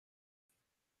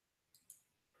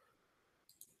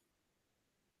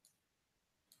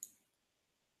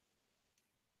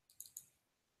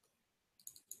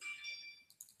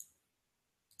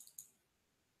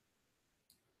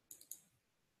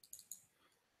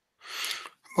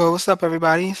Well, what's up,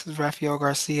 everybody? This is Rafael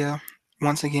Garcia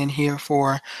once again here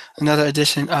for another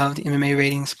edition of the MMA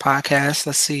Ratings podcast.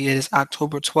 Let's see, it is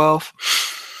October 12th,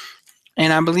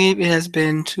 and I believe it has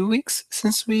been 2 weeks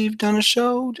since we've done a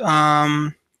show.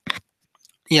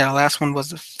 Yeah, the last one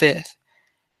was the 5th,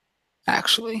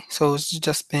 actually, so it's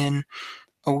just been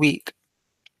a week.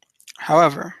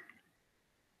 However,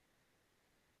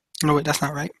 no, wait, that's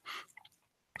not right.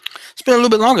 It's been a little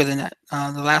bit longer than that.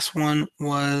 The last one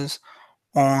was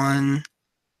on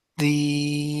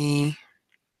the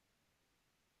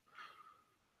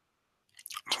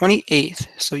 28th.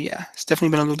 So yeah, it's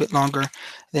definitely been a little bit longer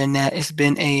than that. It's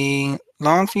been a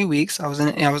long few weeks. I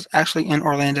was actually in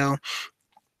Orlando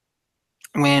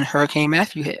when Hurricane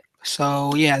Matthew hit.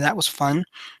 So yeah, that was fun.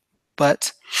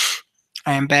 But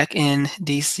I am back in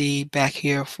DC, back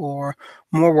here for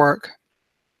more work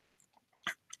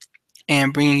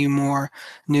and bringing you more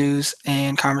news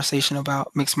and conversation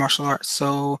about mixed martial arts.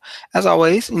 So as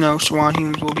always, Shawan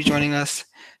Humes will be joining us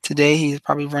today. He's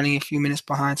probably running a few minutes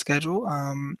behind schedule,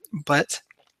 but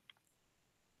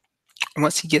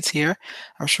once he gets here,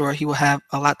 I'm sure he will have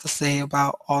a lot to say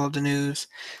about all of the news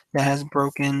that has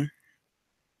broken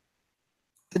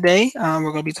today. We're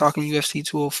going to be talking UFC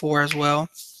 204 as well.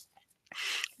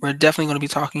 We're definitely going to be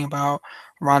talking about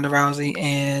Ronda Rousey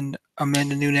and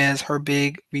Amanda Nunes, her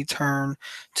big return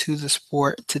to the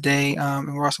sport today.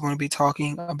 And we're also going to be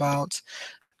talking about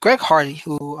Greg Hardy,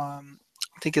 who I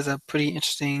think is a pretty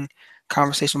interesting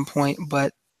conversation point,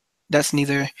 but that's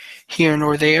neither here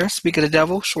nor there. Speak of the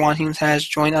devil, Shawan Humes has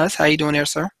joined us. How you doing there,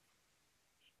 sir?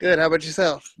 Good. How about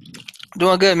yourself?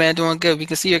 Doing good, man. Doing good. We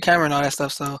can see your camera and all that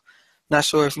stuff. So, not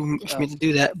sure if you Oh, meant to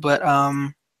do that, but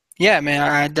yeah, man.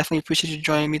 I definitely appreciate you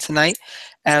joining me tonight.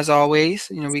 As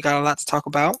always, we got a lot to talk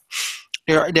about.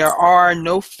 There are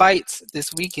no fights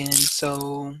this weekend,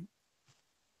 so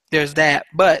there's that.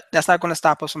 But that's not going to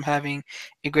stop us from having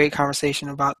a great conversation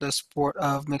about the sport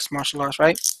of mixed martial arts,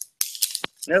 right?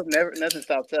 nope, never. Nothing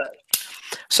stops us.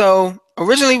 So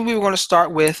originally we were going to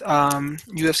start with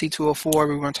UFC 204.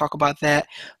 We were going to talk about that,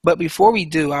 but before we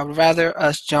do, I would rather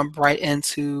us jump right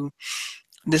into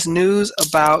this news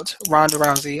about Ronda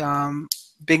Rousey.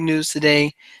 Big news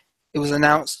today. It was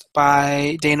announced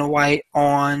by Dana White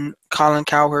on Colin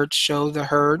Cowherd's show, The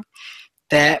Herd,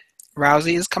 that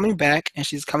Rousey is coming back, and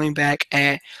she's coming back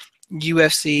at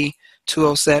UFC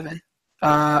 207.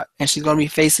 And she's going to be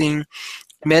facing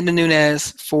Amanda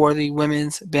Nunes for the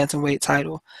women's bantamweight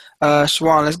title.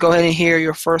 Shawan, let's go ahead and hear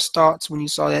your first thoughts when you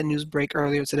saw that news break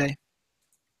earlier today.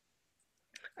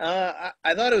 I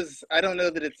thought it was. I don't know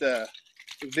that it's as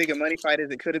big a money fight as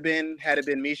it could have been had it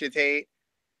been Misha Tate.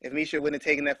 If Misha wouldn't have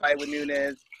taken that fight with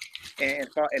Nunes and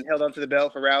fought and held on to the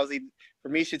belt for Rousey, for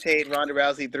Misha Tate, Ronda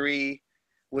Rousey 3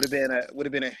 would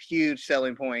have been a huge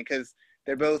selling point because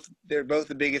they're both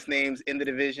the biggest names in the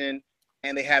division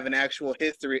and they have an actual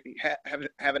history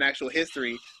have an actual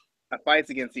history of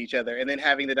fights against each other. And then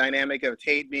having the dynamic of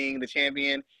Tate being the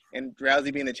champion and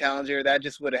Rousey being the challenger, that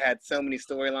just would have had so many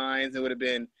storylines. It would have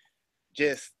been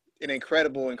just an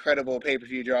incredible pay per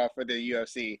view draw for the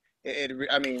UFC.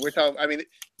 I mean, we're talking. I mean,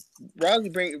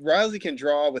 Rousey can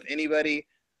draw with anybody,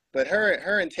 but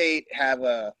her and Tate have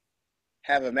a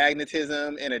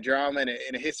magnetism and a drama and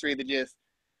a history that just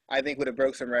I think would have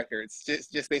broke some records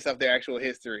just based off their actual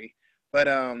history. But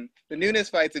the Nunes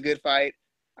fight's a good fight.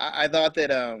 I thought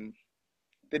that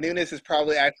the Nunes is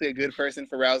probably actually a good person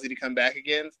for Rousey to come back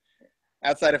against.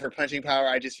 Outside of her punching power,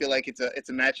 I just feel like it's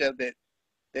a matchup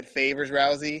that favors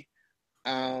Rousey.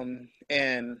 And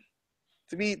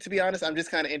to be honest, I'm just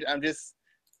kind of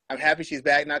I'm happy she's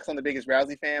back. Not because I'm the biggest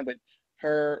Rousey fan, but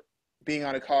her being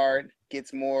on a card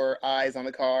gets more eyes on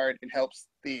the card and helps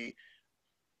the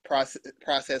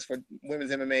process for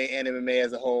women's MMA and MMA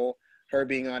as a whole. Her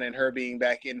being on it and her being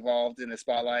back involved in the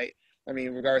spotlight. I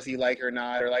mean, regardless if you like her or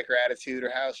not, or like her attitude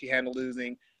or how she handled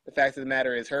losing, the fact of the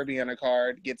matter is her being on a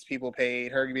card gets people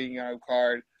paid. Her being on a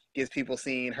card gets people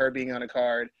seen. Her being on a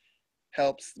card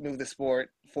helps move the sport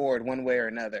forward one way or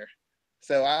another.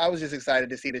 So I was just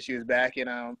excited to see that she was back, and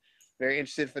I'm very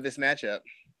interested for this matchup.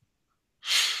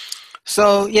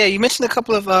 So yeah, you mentioned a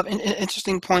couple of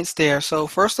interesting points there. So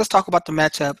first, let's talk about the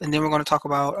matchup, and then we're going to talk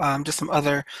about just some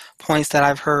other points that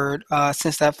I've heard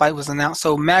since that fight was announced.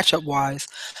 So matchup wise,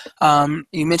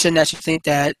 you mentioned that you think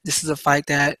that this is a fight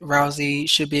that Rousey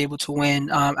should be able to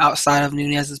win outside of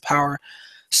Nunez's power.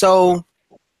 So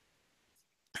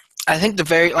I think the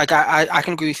very I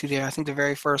can agree with you there. I think the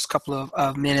very first couple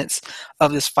of minutes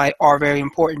of this fight are very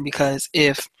important because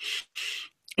if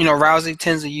Rousey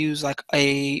tends to use like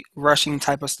a rushing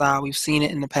type of style. We've seen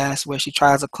it in the past where she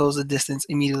tries to close the distance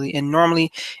immediately, and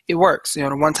normally it works. The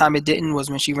one time it didn't was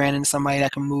when she ran into somebody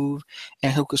that can move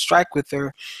and who could strike with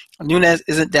her. Nunes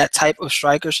isn't that type of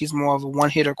striker. She's more of a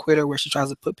one-hitter quitter where she tries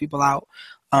to put people out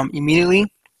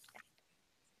immediately.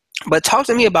 But talk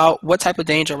to me about what type of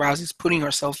danger Rousey's putting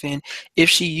herself in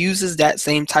if she uses that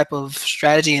same type of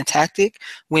strategy and tactic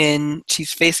when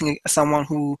she's facing someone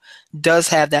who does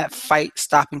have that fight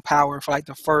stopping power for like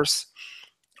the first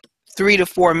 3 to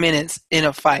 4 minutes in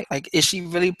a fight. Like, is she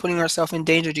really putting herself in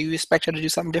danger? Do you expect her to do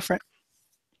something different?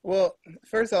 Well,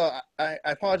 first of all, I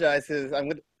apologize because I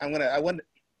want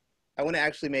to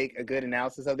actually make a good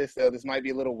analysis of this. So this might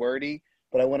be a little wordy,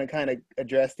 but I want to kind of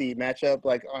address the matchup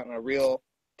like on a real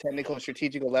technical and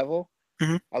strategical level.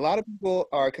 Mm-hmm. A lot of people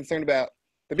are concerned about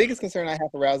the biggest concern I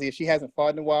have for Rousey is she hasn't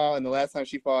fought in a while, and the last time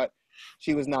she fought,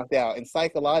 she was knocked out. And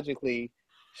psychologically,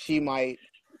 she might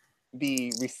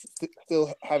be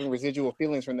still having residual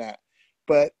feelings from that.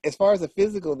 But as far as a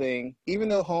physical thing, even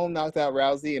though Holm knocked out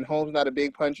Rousey, and Holm's not a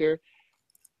big puncher,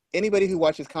 anybody who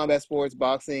watches combat sports,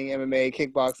 boxing, MMA,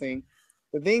 kickboxing,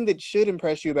 the thing that should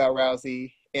impress you about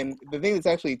Rousey, and the thing that's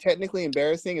actually technically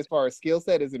embarrassing as far as skill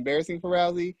set is embarrassing for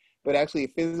Rousey, but actually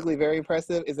physically very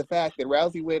impressive, is the fact that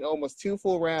Rousey went almost 2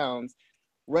 full rounds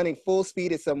running full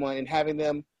speed at someone and having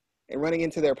them and running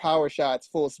into their power shots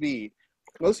full speed.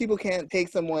 Most people can't take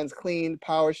someone's clean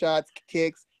power shots,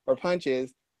 kicks, or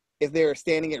punches if they're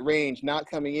standing at range, not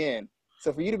coming in.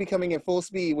 So for you to be coming in full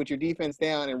speed with your defense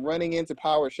down and running into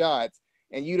power shots,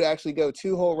 and you to actually go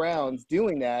 2 whole rounds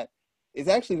doing that is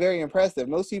actually very impressive.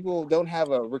 Most people don't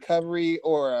have a recovery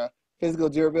or a physical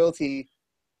durability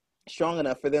strong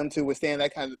enough for them to withstand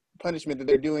that kind of punishment that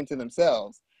they're doing to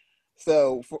themselves.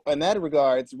 So in that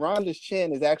regards, Ronda's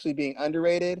chin is actually being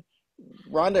underrated.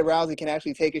 Ronda Rousey can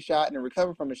actually take a shot and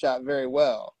recover from a shot very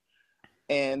well.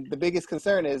 And the biggest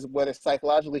concern is whether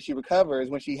psychologically she recovers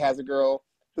when she has a girl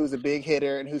who's a big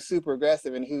hitter and who's super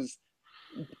aggressive and who's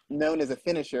known as a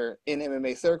finisher in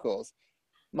MMA circles.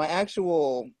 My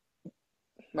actual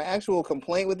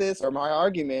complaint with this, or my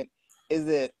argument, is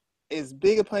that as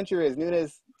big a puncher as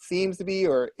Nunes seems to be,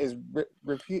 or is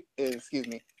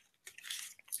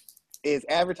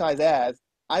advertised as,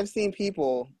 I've seen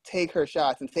people take her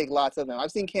shots and take lots of them.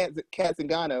 I've seen Kat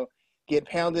Zingano get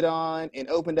pounded on and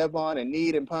opened up on and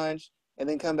kneed and punched and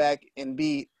then come back and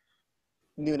beat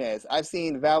Nunes. I've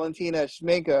seen Valentina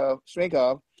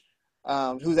Shmeikov,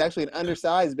 who's actually an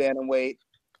undersized bantamweight,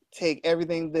 take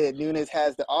everything that Nunes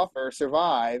has to offer,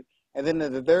 survive, and then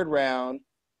in the third round,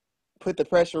 put the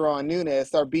pressure on Nunes,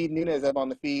 start beating Nunes up on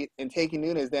the feet and taking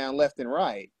Nunes down left and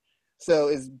right. So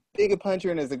as big a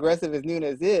puncher and as aggressive as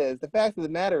Nunes is, the fact of the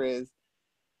matter is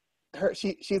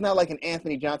she's not like an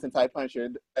Anthony Johnson type puncher.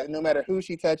 No matter who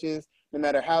she touches, no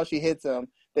matter how she hits them,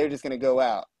 they're just going to go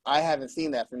out. I haven't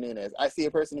seen that from Nunes. I see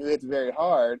a person who hits very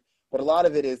hard, but a lot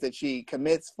of it is that she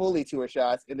commits fully to her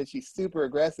shots and that she's super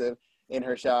aggressive in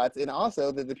her shots. And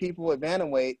also that the people at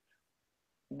bantamweight,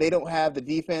 they don't have the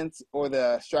defense or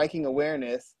the striking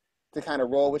awareness to kind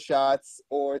of roll with shots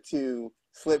or to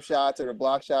slip shots or to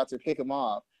block shots or pick them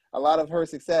off. A lot of her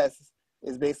success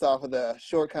is based off of the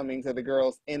shortcomings of the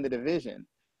girls in the division.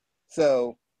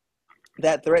 So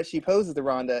that threat she poses to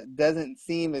Ronda doesn't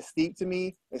seem as steep to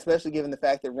me, especially given the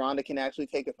fact that Ronda can actually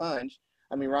take a punch.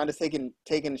 I mean, Ronda's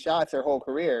taken shots her whole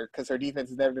career because her defense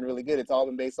has never been really good. It's all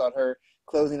been based on her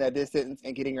closing that distance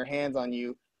and getting her hands on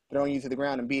you, throwing you to the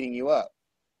ground and beating you up.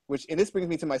 And this brings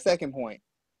me to my second point.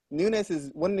 One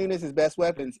of Nunes' best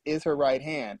weapons is her right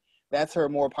hand. That's her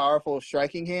more powerful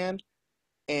striking hand.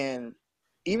 And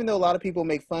even though a lot of people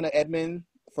make fun of Edmund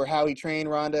for how he trained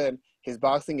Ronda and his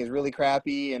boxing is really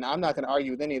crappy, and I'm not going to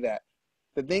argue with any of that.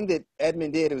 The thing that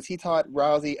Edmund did was he taught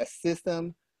Rousey a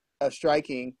system of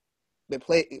striking that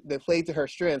played to her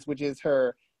strengths, which is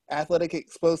her athletic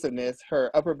explosiveness, her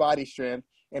upper body strength,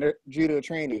 and her judo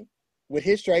training. What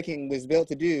his striking was built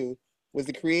to do was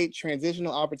to create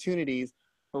transitional opportunities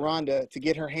for Ronda to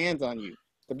get her hands on you.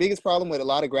 The biggest problem with a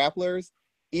lot of grapplers,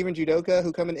 even judoka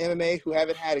who come in MMA who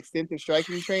haven't had extensive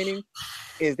striking training,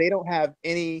 is they don't have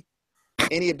any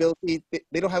ability.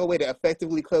 They don't have a way to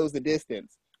effectively close the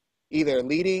distance, either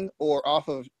leading or off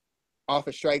of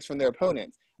strikes from their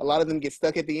opponents. A lot of them get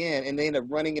stuck at the end and they end up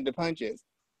running into punches.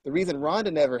 The reason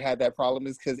Ronda never had that problem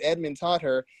is because Edmund taught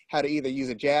her how to either use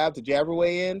a jab to jab her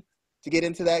way in to get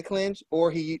into that clinch, or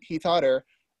he taught her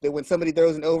that when somebody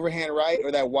throws an overhand right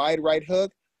or that wide right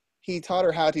hook, he taught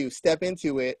her how to step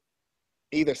into it,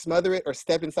 either smother it or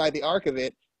step inside the arc of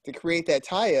it to create that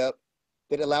tie-up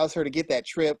that allows her to get that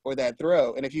trip or that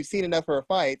throw. And if you've seen enough of her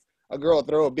fights, a girl will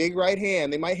throw a big right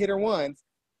hand. They might hit her once,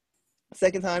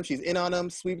 Second time, she's in on him,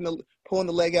 pulling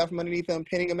the leg out from underneath him,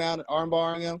 pinning him out, and arm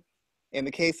barring him. In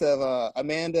the case of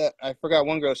Amanda, I forgot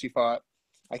one girl she fought.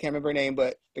 I can't remember her name,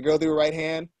 but the girl threw her right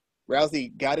hand.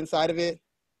 Rousey got inside of it,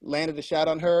 landed a shot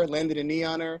on her, landed a knee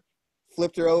on her,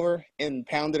 flipped her over, and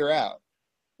pounded her out.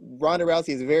 Ronda Rousey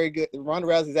is very good. Ronda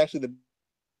Rousey is actually the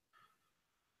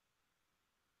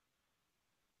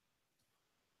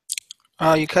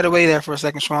You cut away there for a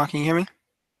second, Sean. Can you hear me?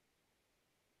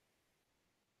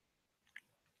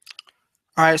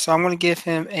 All right, so I'm going to give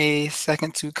him a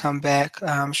second to come back.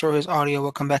 I'm sure his audio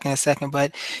will come back in a second,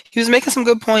 but he was making some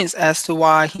good points as to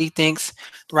why he thinks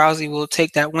Rousey will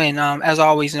take that win. As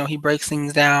always, he breaks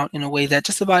things down in a way that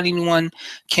just about anyone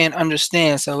can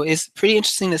understand. So it's pretty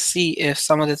interesting to see if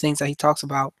some of the things that he talks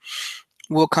about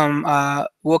will come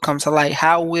to light.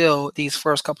 How will these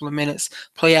first couple of minutes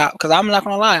play out? Because I'm not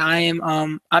going to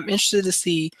lie, I'm interested to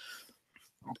see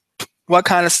what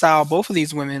kind of style both of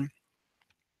these women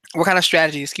what kind of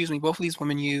strategy, excuse me, both of these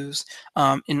women use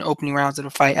in the opening rounds of the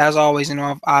fight. As always,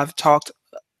 I've talked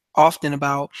often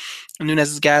about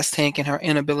Nunes's gas tank and her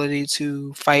inability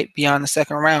to fight beyond the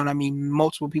second round. I mean,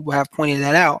 multiple people have pointed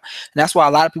that out, and that's why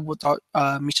a lot of people thought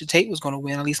Miesha Tate was going to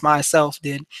win. At least myself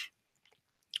did.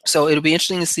 So it'll be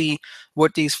interesting to see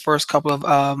what these first couple of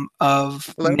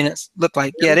Hello? minutes look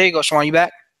like. Hear Yeah, me? there you go, Sean. You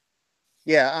back?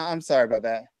 Yeah, I'm sorry about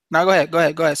that. No, go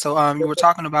ahead. So you were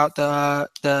talking about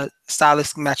the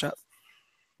stylistic matchup.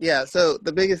 Yeah, so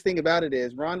the biggest thing about it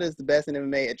is Ronda is the best in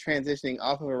MMA at transitioning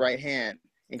off of a right hand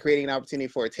and creating an opportunity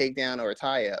for a takedown or a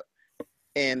tie-up.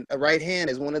 And a right hand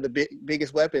is one of the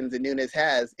biggest weapons that Nunes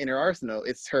has in her arsenal.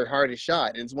 It's her hardest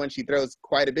shot, and it's one she throws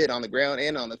quite a bit on the ground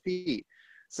and on the feet.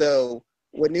 So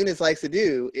what Nunes likes to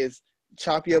do is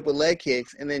chop you up with leg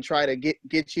kicks and then try to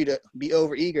get you to be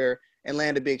overeager and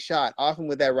land a big shot, often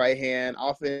with that right hand,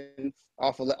 often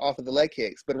off of the leg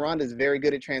kicks. But Ronda's very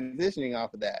good at transitioning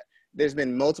off of that. There's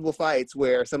been multiple fights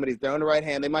where somebody's thrown the right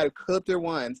hand. They might have clipped her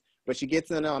once, but she gets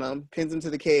in on them, pins them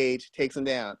to the cage, takes them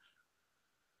down.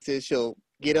 So she'll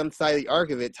get on the side of the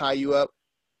arc of it, tie you up,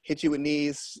 hit you with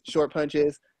knees, short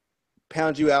punches,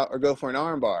 pound you out, or go for an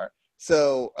armbar.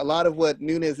 So a lot of what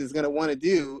Nunes is going to want to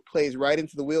do plays right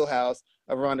into the wheelhouse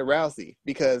of Ronda Rousey,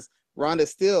 because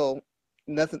Ronda's still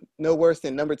no worse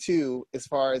than number 2 as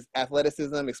far as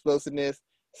athleticism, explosiveness,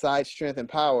 side strength, and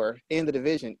power in the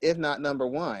division, if not number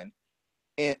 1.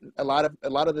 And a lot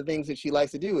of the things that she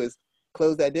likes to do is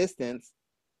close that distance,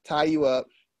 tie you up,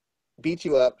 beat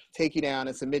you up, take you down,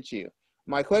 and submit you.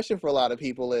 My question for a lot of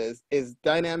people is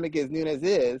dynamic as Nunes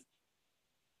is,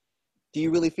 do you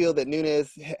really feel that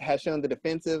Nunes has shown the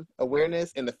defensive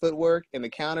awareness and the footwork and the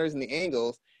counters and the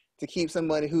angles to keep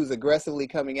someone who's aggressively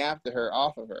coming after her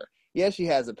off of her? Yes, she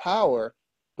has the power,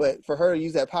 but for her to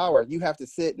use that power, you have to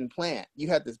sit and plant. You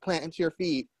have to plant into your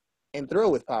feet and throw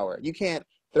with power. You can't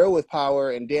throw with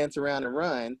power and dance around and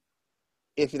run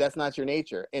if that's not your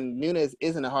nature. And Nunes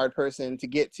isn't a hard person to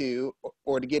get to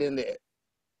or to get in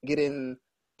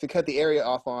to cut the area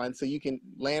off on, so you can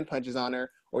land punches on her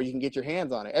or you can get your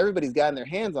hands on her. Everybody's gotten their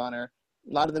hands on her.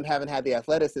 A lot of them haven't had the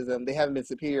athleticism. They haven't been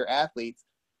superior athletes,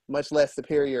 much less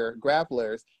superior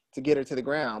grapplers to get her to the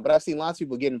ground. But I've seen lots of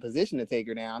people get in position to take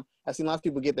her down. I've seen lots of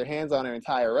people get their hands on her and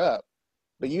tie her up.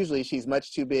 But usually she's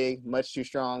much too big, much too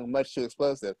strong, much too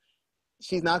explosive.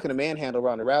 She's not going to manhandle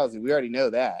Ronda Rousey. We already know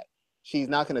that. She's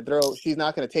not going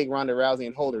to take Ronda Rousey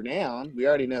and hold her down. We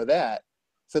already know that.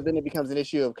 So then it becomes an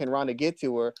issue of, can Ronda get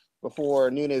to her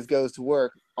before Nunes goes to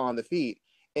work on the feet?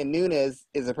 And Nunes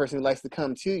is a person who likes to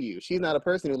come to you. She's not a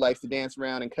person who likes to dance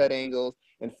around and cut angles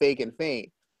and fake and feint.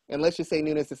 And let's just say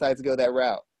Nunes decides to go that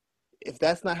route. If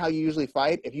that's not how you usually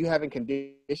fight, if you haven't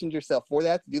conditioned yourself for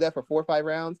that, to do that for 4 or 5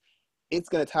 rounds, it's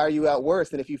going to tire you out worse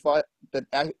than if you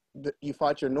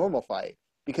fought your normal fight,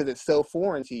 because it's so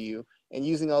foreign to you. And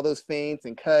using all those feints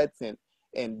and cuts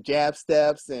and jab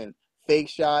steps and fake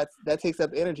shots, that takes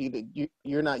up energy that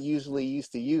you're not usually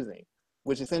used to using,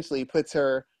 which essentially puts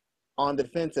her on the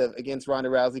defensive against Ronda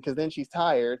Rousey, because then she's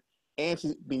tired and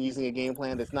she's been using a game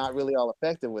plan that's not really all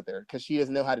effective with her because she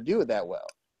doesn't know how to do it that well.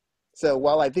 So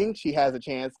while I think she has a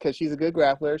chance because she's a good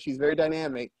grappler, she's very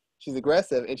dynamic, she's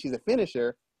aggressive, and she's a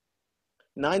finisher,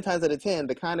 9 times out of 10,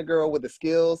 the kind of girl with the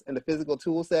skills and the physical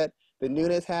tool set that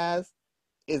Nunes has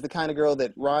is the kind of girl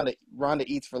that Ronda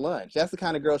eats for lunch. That's the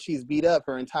kind of girl she's beat up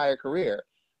her entire career.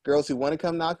 Girls who want to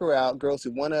come knock her out, girls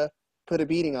who want to put a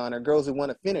beating on her, girls who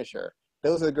want to finish her.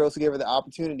 Those are the girls who give her the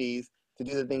opportunities to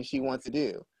do the things she wants to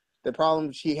do. The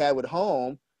problem she had with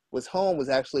Holm was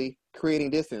actually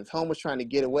creating distance. Holm was trying to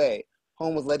get away.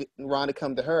 Holm was letting Ronda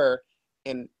come to her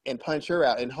and punch her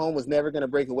out. And Holm was never going to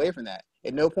break away from that.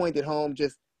 At no point did Holm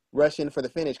just rush in for the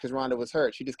finish because Ronda was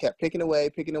hurt. She just kept picking away,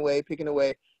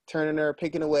 turning her,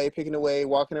 picking away,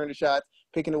 walking her into shots,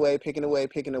 picking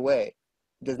away.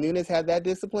 Does Nunes have that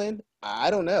discipline?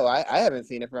 I don't know. I haven't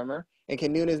seen it from her. And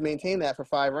can Nunes maintain that for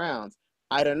 5 rounds?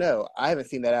 I don't know. I haven't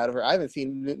seen that out of her. I haven't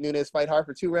seen Nunes fight hard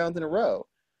for 2 rounds in a row.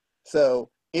 So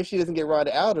if she doesn't get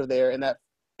Ronda out of there in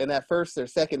that first or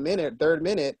second minute, third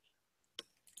minute,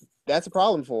 that's a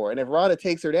problem for her. And if Ronda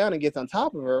takes her down and gets on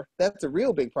top of her, that's a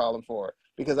real big problem for her.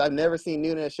 Because I've never seen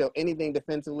Nunes show anything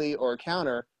defensively or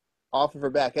counter off of her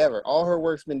back ever. All her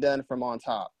work's been done from on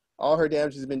top. All her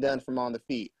damage has been done from on the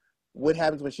feet. What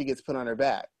happens when she gets put on her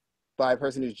back by a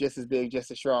person who's just as big,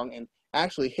 just as strong, and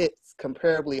actually hits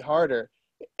comparably harder,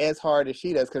 as hard as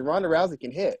she does? Because Ronda Rousey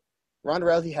can hit. Ronda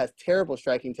Rousey has terrible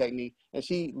striking technique, and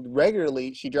she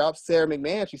drops Sarah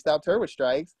McMahon. She stopped her with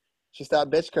strikes. She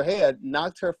stopped Bethe Correia,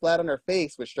 knocked her flat on her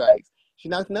face with strikes. She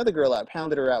knocked another girl out,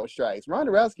 pounded her out with strikes.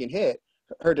 Ronda Rousey can hit.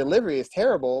 Her delivery is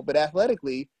terrible, but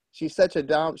athletically, she's such a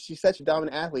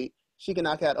dominant athlete. She can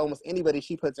knock out almost anybody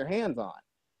she puts her hands on.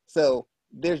 So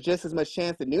there's just as much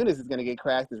chance that Nunes is going to get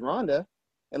cracked as Ronda,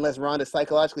 unless Ronda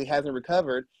psychologically hasn't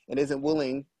recovered and isn't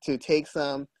willing to take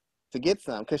some to get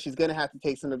some, because she's going to have to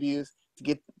take some abuse to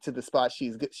get to the spot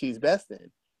she's best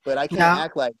in. But I can't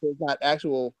act like there's not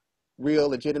actual, real,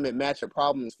 legitimate matchup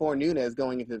problems for Nunes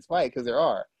going into this fight, because there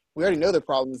are. We already know the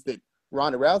problems that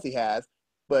Ronda Rousey has,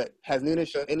 but has Nunes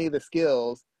shown any of the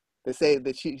skills to say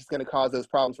that she's going to cause those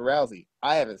problems for Rousey?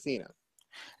 I haven't seen them.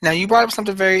 Now you brought up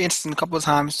something very interesting a couple of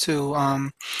times too,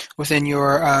 within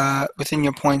your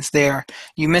points there.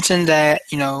 You mentioned that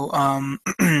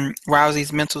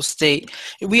Rousey's mental state.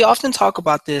 We often talk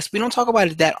about this. We don't talk about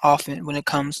it that often when it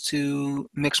comes to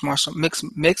mixed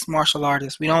martial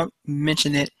artists. We don't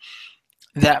mention it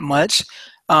that much.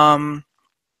 The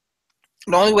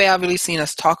only way I've really seen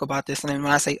us talk about this, and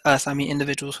when I say us, I mean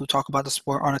individuals who talk about the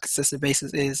sport on a consistent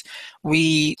basis, is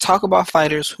we talk about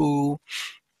fighters who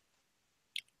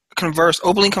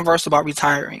openly converse about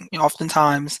retiring.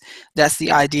 Oftentimes, that's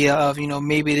the idea of,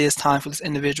 maybe it is time for this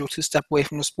individual to step away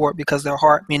from the sport because their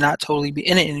heart may not totally be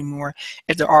in it anymore.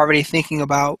 If they're already thinking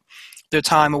about their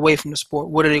time away from the sport,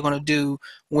 what are they going to do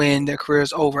when their career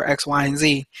is over, X, Y, and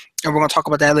Z? And we're going to talk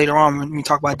about that later on when we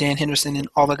talk about Dan Henderson and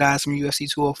all the guys from UFC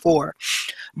 204.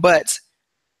 But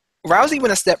Rousey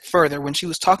went a step further when she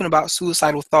was talking about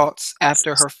suicidal thoughts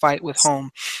after her fight with Holm.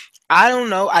 I don't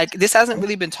know. This hasn't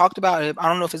really been talked about. I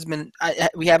don't know if it's been.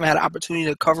 We haven't had an opportunity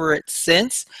to cover it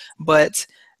since, but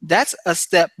that's a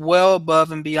step well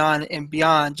above and beyond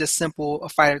just simple a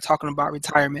fighter talking about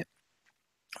retirement.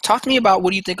 Talk to me about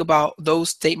what do you think about those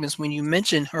statements when you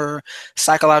mention her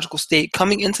psychological state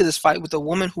coming into this fight with a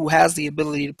woman who has the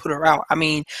ability to put her out. I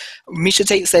mean, Miesha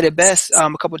Tate said it best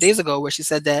a couple of days ago, where she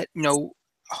said that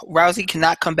Rousey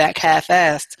cannot come back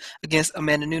half-assed against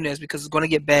Amanda Nunes because it's going to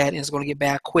get bad and it's going to get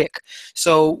bad quick.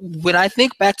 So when I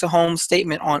think back to Holmes'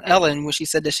 statement on Ellen, when she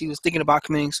said that she was thinking about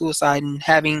committing suicide and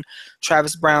having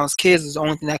Travis Brown's kids is the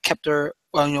only thing that kept her,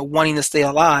 wanting to stay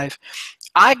alive,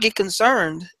 I get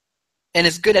concerned. And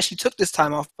it's good that she took this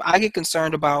time off. But I get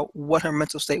concerned about what her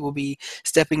mental state will be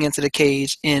stepping into the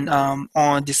cage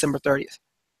on December 30th.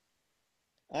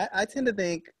 I tend to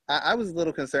think I was a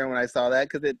little concerned when I saw that,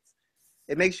 because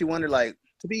it makes you wonder.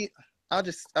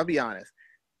 I'll be honest.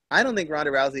 I don't think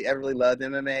Ronda Rousey ever really loved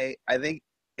MMA. I think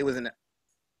it was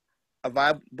a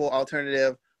viable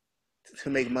alternative to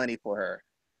make money for her,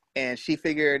 and she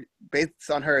figured,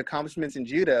 based on her accomplishments in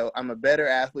judo, I'm a better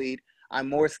athlete. I'm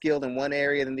more skilled in one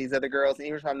area than these other girls. And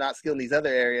even if I'm not skilled in these other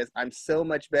areas, I'm so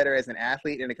much better as an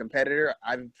athlete and a competitor.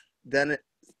 I've done it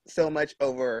so much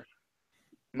over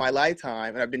my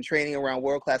lifetime, and I've been training around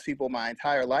world-class people my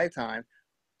entire lifetime.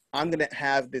 I'm going to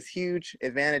have this huge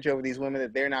advantage over these women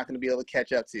that they're not going to be able to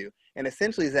catch up to. And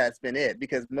essentially that's been it,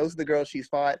 because most of the girls she's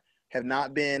fought have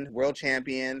not been world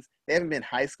champions. They haven't been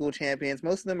high school champions.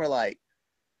 Most of them are like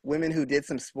women who did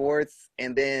some sports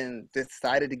and then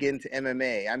decided to get into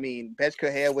MMA. I mean, Bethe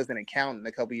Correia was an accountant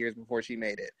a couple years before she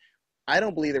made it. I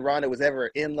don't believe that Ronda was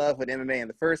ever in love with MMA in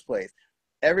the first place.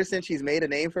 Ever since she's made a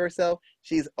name for herself,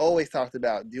 she's always talked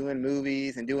about doing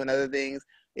movies and doing other things.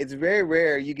 It's very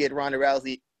rare you get Ronda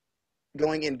Rousey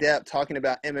going in depth talking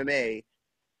about MMA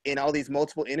in all these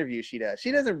multiple interviews she does.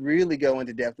 She doesn't really go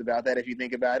into depth about that if you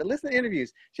think about it. Listen to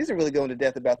interviews. She doesn't really go into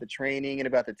depth about the training and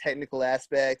about the technical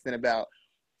aspects and about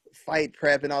fight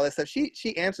prep and all that stuff.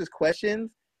 She answers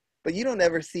questions, but I've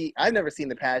never seen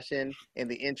the passion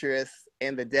and the interest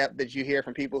and the depth that you hear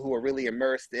from people who are really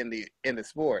immersed in the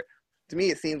sport. To me,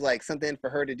 it seems like something for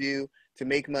her to do to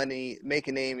make money, make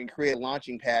a name, and create a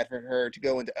launching pad for her to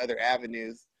go into other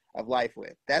avenues of life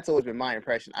with. That's always been my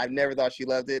impression. I've never thought she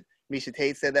loved it. Miesha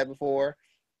Tate said that before.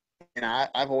 and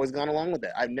I've always gone along with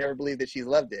that. I've never believed that she's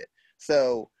loved it.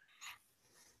 So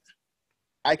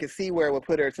I could see where it would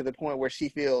put her to the point where she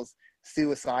feels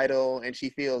suicidal and she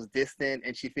feels distant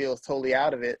and she feels totally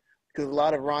out of it, because a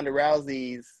lot of Ronda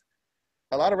Rousey's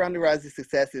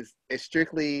success is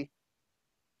strictly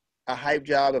a hype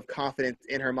job of confidence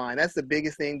in her mind. That's the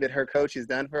biggest thing that her coach has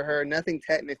done for her. Nothing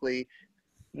technically,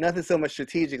 nothing so much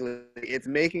strategically. It's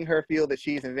making her feel that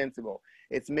she's invincible.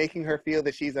 It's making her feel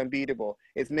that she's unbeatable.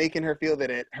 It's making her feel that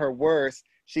at her worst,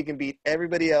 she can beat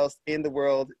everybody else in the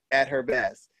world at her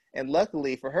best. And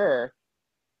luckily for her,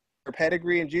 her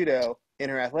pedigree in judo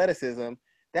and her athleticism,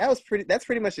 that's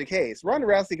pretty much the case. Ronda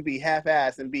Rousey could be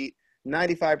half-assed and beat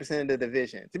 95% of the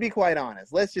division. To be quite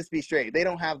honest, let's just be straight. They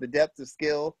don't have the depth of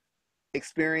skill,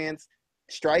 experience,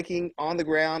 striking on the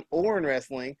ground or in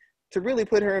wrestling to really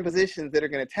put her in positions that are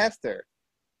going to test her.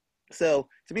 So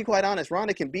to be quite honest,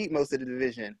 Ronda can beat most of the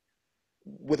division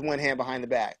with one hand behind the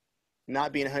back,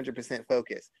 not being 100%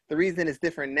 focused. The reason it's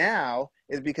different now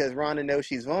is because Ronda knows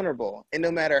she's vulnerable, and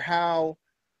no matter how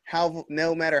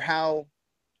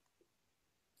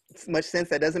much sense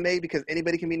that doesn't make, because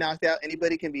anybody can be knocked out,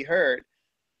 anybody can be hurt,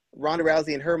 Ronda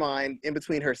Rousey, in her mind, in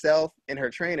between herself and her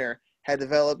trainer, had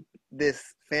developed this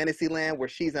fantasy land where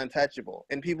she's untouchable,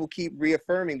 and people keep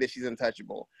reaffirming that she's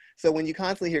untouchable. So when you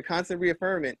constantly hear constant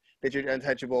reaffirmment that you're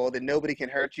untouchable, that nobody can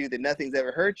hurt you, that nothing's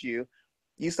ever hurt you,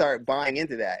 you start buying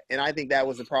into that. And I think that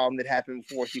was the problem that happened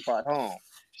before she fought Holm.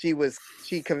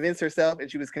 She convinced herself, and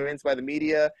she was convinced by the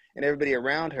media and everybody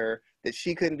around her, that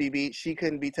she couldn't be beat, she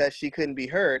couldn't be touched, she couldn't be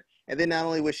hurt. And then not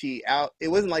only was she out, it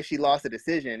wasn't like she lost a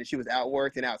decision and she was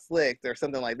outworked and outslicked or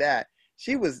something like that.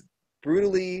 She was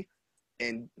brutally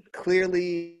and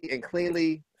clearly and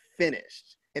cleanly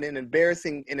finished in an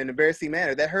embarrassing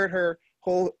manner that hurt her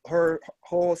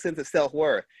whole sense of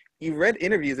self-worth. You read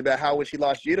interviews about how when she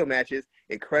lost judo matches,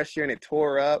 it crushed her and it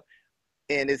tore her up.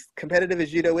 And as competitive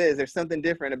as judo is, there's something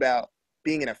different about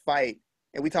being in a fight.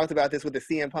 And we talked about this with the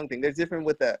CM Punk thing. There's different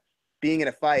with the being in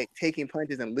a fight, taking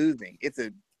punches and losing. It's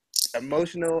a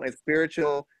emotional and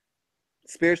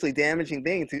spiritually damaging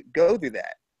thing to go through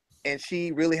that. And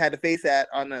she really had to face that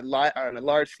on a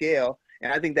large scale.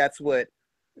 And I think that's what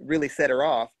really set her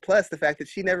off. Plus the fact that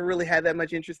she never really had that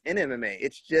much interest in MMA.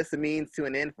 It's just a means to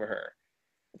an end for her.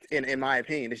 In my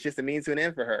opinion, it's just a means to an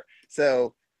end for her.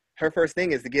 So her first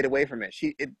thing is to get away from it.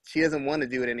 She doesn't want to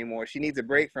do it anymore. She needs a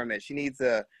break from it. She needs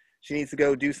to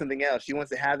go do something else. She wants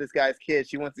to have this guy's kid.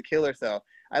 She wants to kill herself.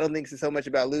 I don't think it's so much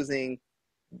about losing,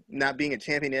 not being a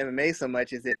champion in MMA so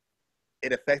much as it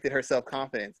affected her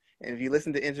self-confidence. And if you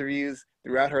listen to interviews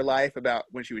throughout her life about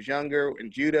when she was younger, in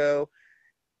judo,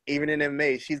 even in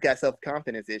MMA, she's got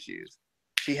self-confidence issues.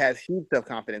 She has huge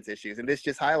self-confidence issues. And this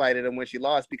just highlighted them when she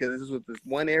lost, because this was this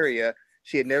one area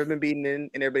she had never been beaten in,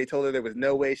 and everybody told her there was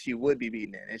no way she would be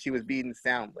beaten in, and she was beaten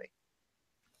soundly.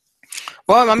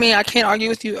 Well, I mean, I can't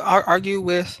argue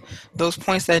with those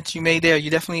points that you made there. You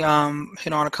definitely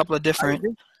hit on a couple of different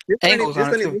angles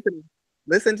on it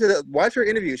too. Watch her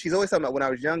interview. She's always talking about, when I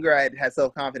was younger, I had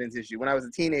self-confidence issues. When I was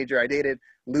a teenager, I dated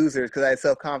losers because I had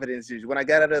self-confidence issues. When I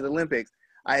got out of the Olympics,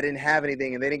 I didn't have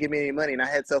anything and they didn't give me any money and I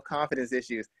had self-confidence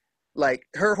issues. Like,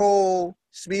 her whole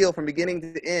spiel from beginning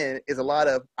to end is a lot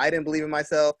of, I didn't believe in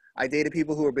myself. I dated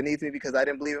people who were beneath me because I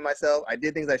didn't believe in myself. I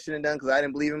did things I shouldn't have done because I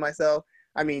didn't believe in myself.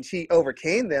 I mean, she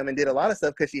overcame them and did a lot of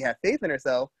stuff because she had faith in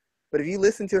herself. But if you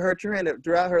listen to her trend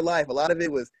throughout her life, a lot of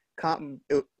it was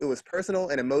personal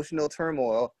and emotional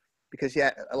turmoil because she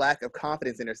had a lack of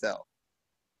confidence in herself.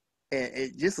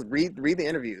 And just read the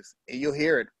interviews, and you'll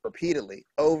hear it repeatedly,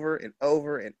 over and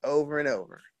over and over and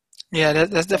over. Yeah,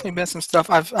 that's definitely been some stuff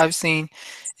I've seen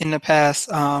in the past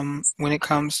when it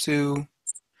comes to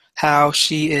how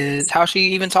she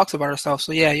even talks about herself.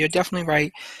 So yeah, you're definitely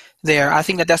right there. I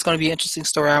think that's going to be an interesting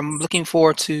story. I'm looking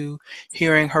forward to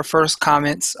hearing her first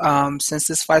comments since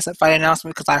this fight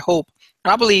announcement, because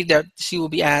I believe that she will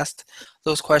be asked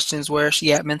those questions, where is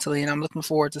she at mentally, and I'm looking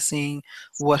forward to seeing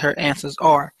what her answers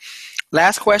are.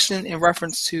 Last question in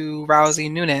reference to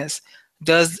Rousey Nunes.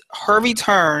 Does her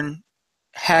return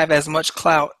have as much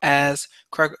clout as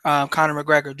Conor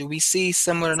McGregor? Do we see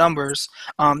similar numbers?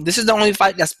 This is the only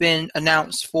fight that's been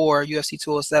announced for UFC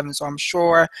 207, so I'm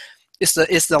sure it's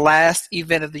the last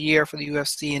event of the year for the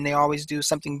UFC, and they always do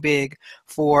something big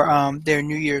for their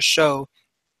New Year's show.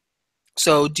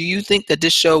 So do you think that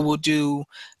this show will do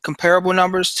comparable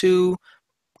numbers to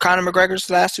Conor McGregor's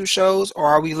last two shows, or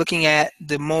are we looking at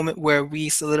the moment where we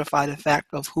solidify the fact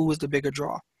of who is the bigger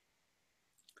draw?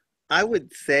 I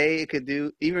would say it could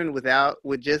do, even with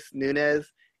just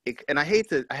Nunes. And I hate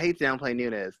to downplay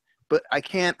Nunes, but I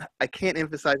can't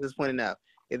emphasize this point enough.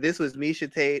 if this was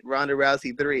Miesha Tate, Ronda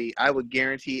Rousey 3, I would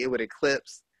guarantee it would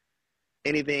eclipse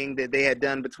anything that they had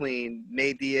done between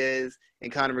Nate Diaz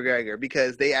and Conor McGregor,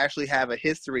 because they actually have a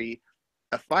history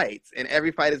of fights, and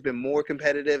every fight has been more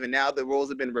competitive, and now the roles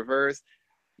have been reversed.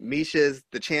 Misha's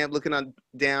the champ looking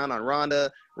down on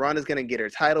Ronda. Ronda's going to get her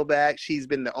title back. She's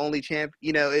been the only champ.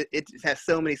 You know, it has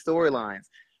so many storylines.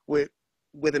 With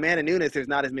Amanda Nunes, there's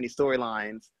not as many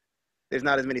storylines.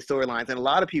 And a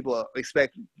lot of people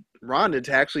expect Ronda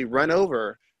to actually run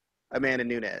over Amanda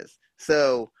Nunes.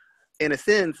 So, in a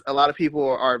sense, a lot of people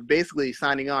are basically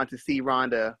signing on to see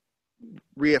Ronda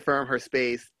reaffirm her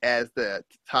space as the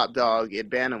top dog at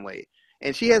bantamweight.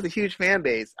 And she has a huge fan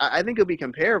base. I think it'll be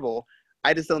comparable.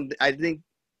 I think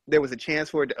there was a chance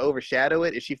for it to overshadow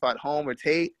it if she fought Holm or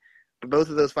Tate, but both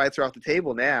of those fights are off the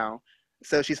table now.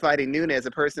 So she's fighting Nunes,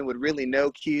 a person with really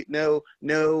no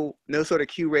sort of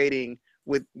Q rating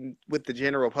with the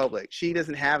general public. She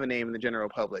doesn't have a name in the general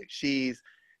public. She's,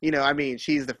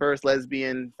 she's the first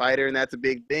lesbian fighter, and that's a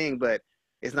big thing, but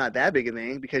it's not that big a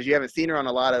thing because you haven't seen her on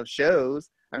a lot of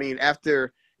shows. I mean,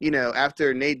 after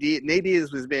Nate Diaz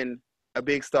has been a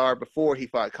big star before he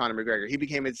fought Conor McGregor. He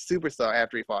became a superstar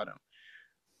after he fought him.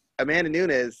 Amanda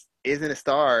Nunes isn't a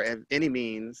star of any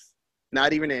means.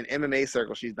 Not even in MMA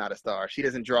circle, she's not a star. She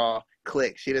doesn't draw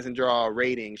clicks. She doesn't draw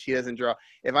ratings. She doesn't draw.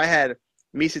 If I had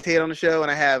Miesha Tate on the show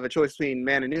and I have a choice between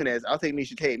Amanda Nunes, I'll take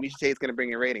Miesha Tate. Miesha Tate's going to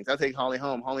bring in ratings. I'll take Holly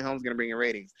Holm. Holly Holm's going to bring in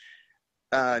ratings.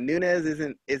 Nunes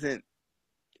isn't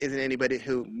anybody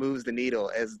who moves the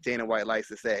needle, as Dana White likes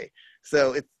to say.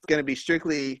 So it's going to be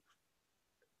strictly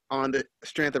on the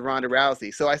strength of Ronda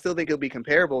Rousey. So I still think it'll be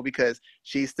comparable because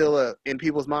she's still in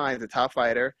people's minds, a top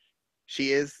fighter.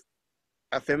 She is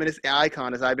a feminist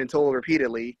icon, as I've been told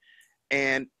repeatedly,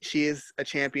 and she is a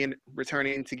champion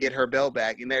returning to get her belt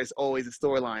back. And there's always a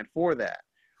storyline for that.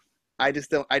 I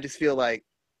just feel like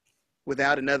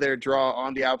without another draw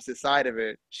on the opposite side of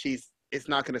it, it's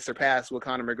not going to surpass what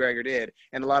Conor McGregor did.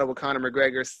 And a lot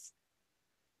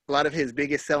of his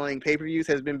biggest selling pay-per-views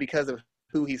has been because of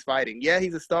who he's fighting. Yeah,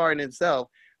 he's a star in himself,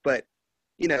 but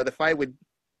the fight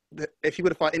if he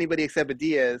would have fought anybody except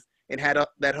Diaz and had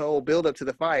that whole build up to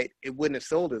the fight, it wouldn't have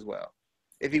sold as well.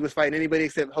 If he was fighting anybody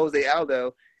except Jose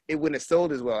Aldo, it wouldn't have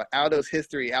sold as well. Aldo's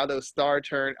history, Aldo's star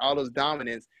turn, Aldo's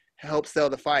dominance helped sell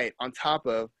the fight on top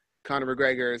of Conor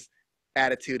McGregor's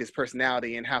attitude, his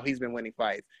personality, and how he's been winning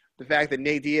fights. The fact that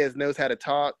Nate Diaz knows how to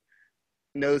talk,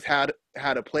 knows how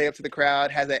to play up to the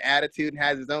crowd, has that attitude, and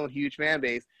has his own huge fan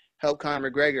base, help Conor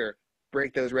McGregor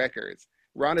break those records.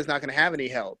 Ronda's not going to have any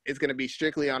help. It's going to be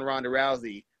strictly on Ronda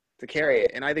Rousey to carry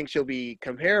it. And I think she'll be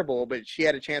comparable, but she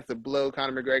had a chance to blow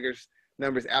Conor McGregor's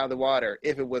numbers out of the water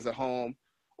if it was a Holm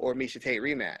or Miesha Tate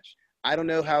rematch. I don't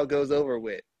know how it goes over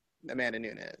with Amanda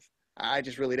Nunes. I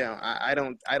just really don't. I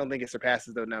don't think it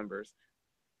surpasses those numbers.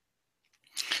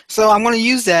 So I'm going to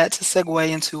use that to segue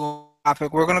into a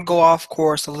topic. We're going to go off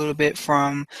course a little bit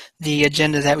from the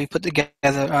agenda that we put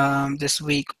together this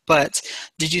week. But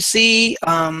did you see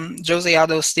Jose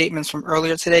Aldo's statements from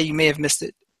earlier today? You may have missed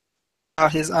it.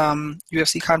 About his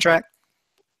UFC contract.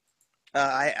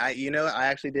 I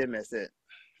actually did miss it.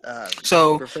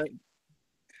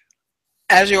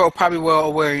 As you're probably well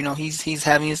aware, he's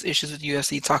having his issues with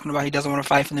UFC, talking about he doesn't want to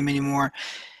fight for them anymore.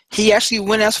 He actually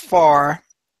went as far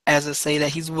as to say that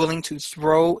he's willing to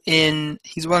throw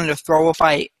a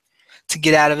fight to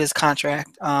get out of his contract,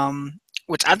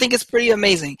 which I think is pretty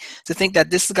amazing to think that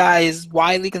this guy is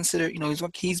widely considered,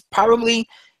 he's probably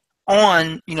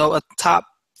on, a top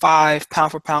 5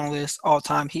 pound for pound list all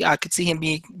time. I could see him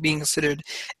being considered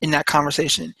in that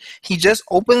conversation. He just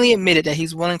openly admitted that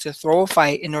he's willing to throw a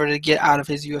fight in order to get out of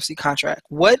his UFC contract.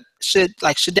 What should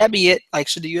that be it?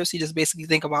 Should the UFC just basically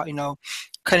think about,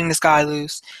 cutting this guy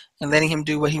loose and letting him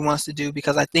do what he wants to do?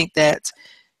 Because I think that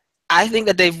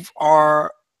they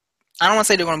are. I don't want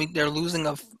to say they're losing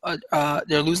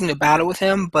the battle with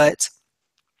him, but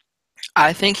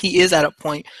I think he is at a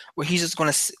point where he's just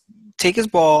going to take his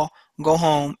ball, go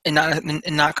home, and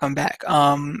not come back.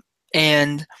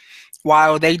 And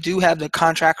while they do have the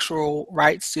contractual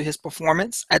rights to his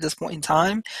performance at this point in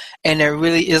time, and there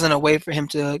really isn't a way for him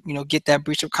to, get that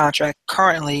breach of contract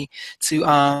currently to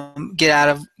get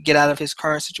out of his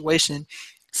current situation.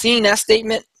 Seeing that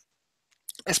statement,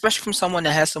 especially from someone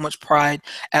that has so much pride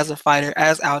as a fighter,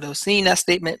 as Aldo, seeing that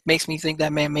statement makes me think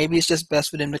that, man, maybe it's just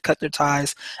best for them to cut their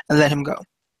ties and let him go.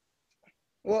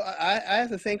 Well, I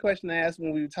asked the same question I asked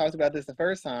when we talked about this the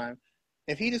first time.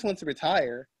 If he just wants to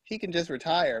retire, he can just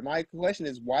retire. My question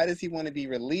is, why does he want to be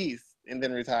released and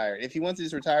then retire? If he wants to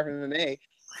just retire from MMA,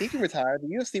 he can retire.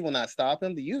 The UFC will not stop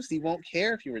him. The UFC won't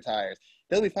care if he retires.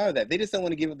 They'll be fine with that. They just don't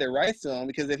want to give up their rights to him,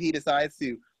 because if he decides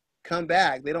to come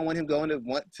back. They don't want him going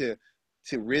to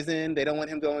Risen. They don't want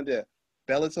him going to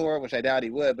Bellator, which I doubt he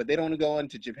would, but they don't want to go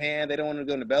into Japan. They don't want to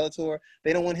go into Bellator.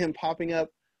 They don't want him popping up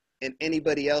in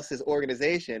anybody else's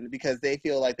organization because they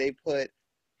feel like they put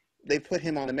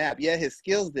him on the map. Yeah, his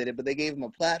skills did it, but they gave him a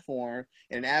platform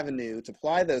and an avenue to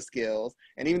apply those skills.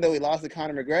 And even though he lost to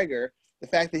Conor McGregor, the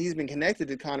fact that he's been connected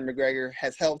to Conor McGregor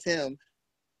has helped him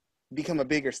become a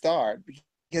bigger star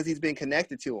because he's been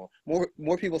connected to him.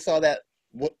 More people saw that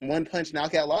one punch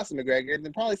knockout loss to McGregor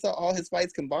than probably saw all his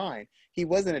fights combined. He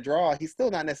wasn't a draw. He's still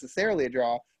not necessarily a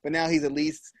draw, but now he's at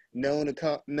least known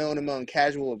among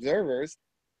casual observers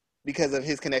because of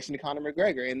his connection to Conor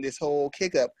McGregor and this whole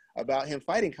kick up about him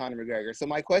fighting Conor McGregor. So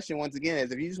my question once again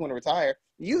is, if you just want to retire,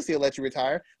 the UFC will let you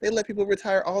retire. They let people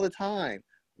retire all the time.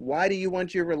 Why do you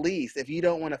want your release if you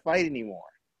don't want to fight anymore?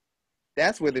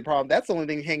 That's where the problem. That's the only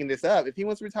thing hanging this up. If he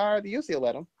wants to retire, the UFC will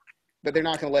let him, but they're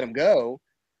not going to let him go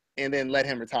and then let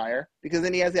him retire because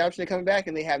then he has the option of coming back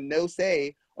and they have no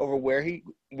say over where he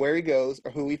goes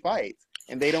or who he fights.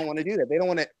 And they don't want to do that. They don't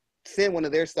want to send one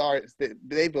of their stars that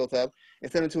they built up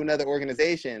and send them to another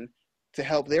organization to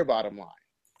help their bottom line.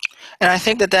 And I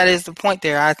think that is the point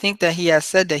there. I think that he has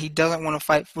said that he doesn't want to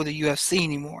fight for the UFC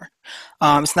anymore.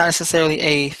 It's not necessarily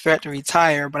a threat to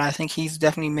retire, but I think he's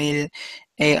definitely made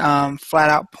it a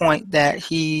flat-out point that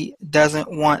he doesn't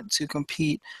want to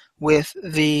compete with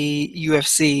the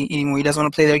UFC anymore. He doesn't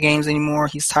want to play their games anymore.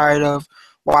 He's tired of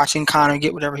watching Conor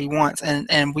get whatever he wants.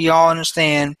 And we all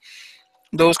understand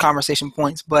those conversation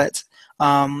points, but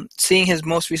seeing his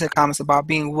most recent comments about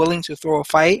being willing to throw a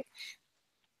fight,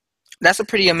 that's a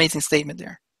pretty amazing statement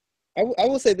there. I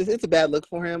will say this, it's a bad look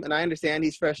for him, and I understand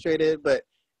he's frustrated, but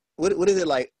what is it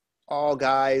like all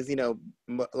guys, you know,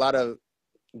 a lot of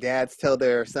dads tell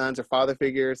their sons or father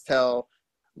figures tell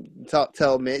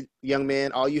young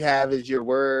men, all you have is your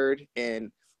word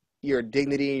and your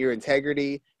dignity and your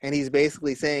integrity. And he's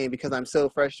basically saying, because I'm so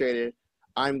frustrated,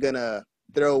 I'm going to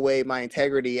throw away my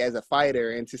integrity as a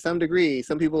fighter. And to some degree,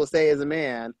 some people will say as a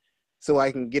man, so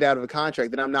I can get out of a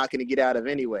contract that I'm not going to get out of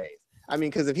anyways. I mean,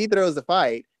 because if he throws the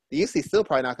fight, the UFC still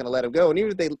probably not going to let him go. And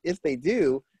even if they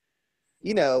do,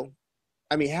 you know,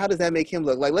 I mean, how does that make him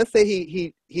look? Like, let's say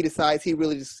he decides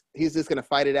he's just going to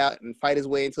fight it out and fight his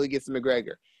way until he gets to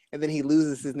McGregor, and then he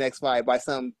loses his next fight by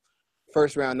some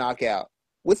first round knockout.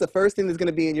 What's the first thing that's going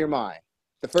to be in your mind?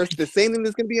 The same thing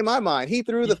that's going to be in my mind. He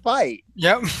threw the fight.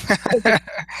 Yep.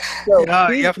 So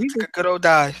he's a good old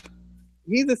dive.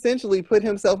 He's essentially put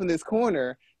himself in this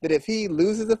corner that if he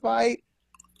loses a fight,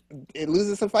 it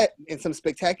loses some fight in some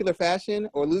spectacular fashion,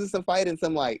 or loses some fight in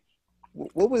some like,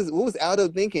 what was Aldo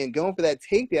thinking going for that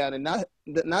takedown and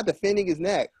not defending his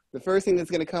neck? The first thing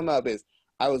that's going to come up is,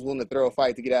 I was willing to throw a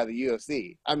fight to get out of the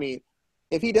UFC. I mean,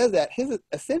 if he does that,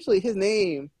 essentially his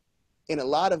name in a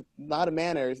lot of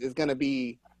manners is going to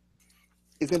be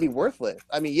worthless.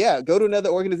 I mean, yeah, go to another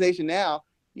organization now.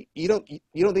 You don't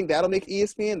think that'll make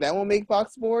ESPN? That won't make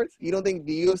Fox Sports? You don't think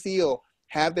the UFC will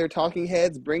have their talking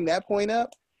heads bring that point up?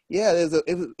 Yeah,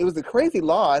 it was a crazy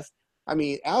loss. I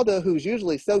mean, Aldo, who's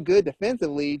usually so good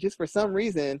defensively, just for some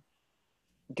reason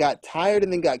got tired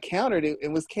and then got countered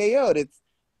and was KO'd.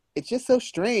 It's just so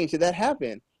strange that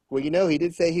happened. Well, you know, he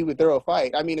did say he would throw a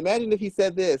fight. I mean, imagine if he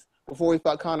said this before he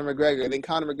fought Conor McGregor, and then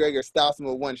Conor McGregor stops him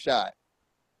with one shot.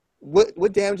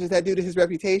 What damage does that do to his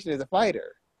reputation as a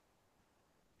fighter?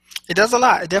 It does a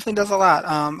lot. It definitely does a lot.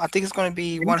 I think it's going to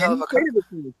be one hell of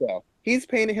a. He's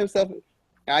painted himself.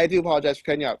 I do apologize for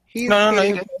cutting you off. He's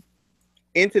no,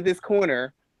 into this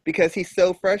corner because he's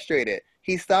so frustrated.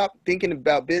 He stopped thinking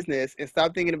about business and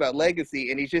stopped thinking about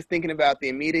legacy, and he's just thinking about the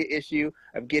immediate issue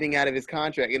of getting out of his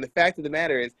contract. And the fact of the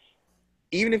matter is,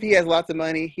 even if he has lots of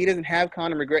money, he doesn't have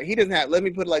Conor McGregor. He doesn't have, let me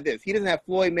put it like this, he doesn't have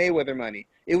Floyd Mayweather money.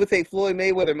 It would take Floyd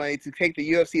Mayweather money to take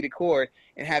the UFC to court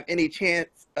and have any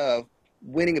chance of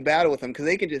winning a battle with him, because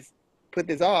they can just put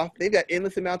this off. They've got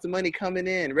endless amounts of money coming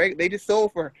in. They just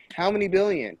sold for how many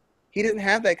billion? He doesn't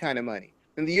have that kind of money.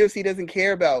 And the UFC doesn't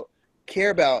care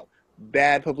about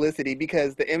bad publicity,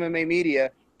 because the MMA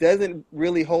media doesn't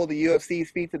really hold the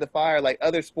UFC's feet to the fire like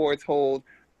other sports hold,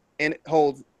 and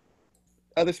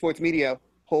other sports media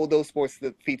hold those sports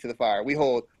feet to the fire. We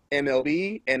hold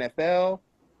MLB, NFL,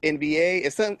 NBA.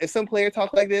 If some player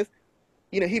talk like this,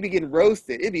 you know, he'd be getting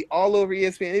roasted. It'd be all over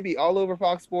ESPN. It'd be all over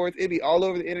Fox Sports. It'd be all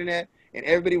over the internet, and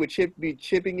everybody would be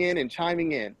chipping in and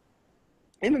chiming in.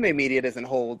 MMA media doesn't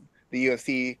hold the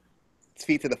UFC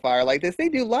feet to the fire like this. They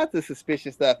do lots of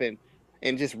suspicious stuff and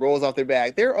just rolls off their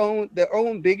back. Their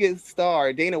own biggest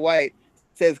star, Dana White,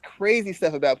 says crazy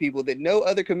stuff about people that no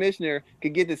other commissioner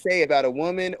could get to say about a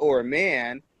woman or a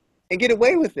man and get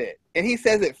away with it. And he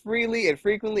says it freely and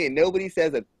frequently, and nobody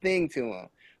says a thing to him.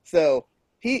 So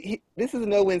this is a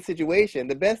no-win situation.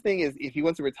 The best thing is if he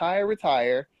wants to retire,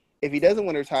 retire. If he doesn't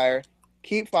want to retire,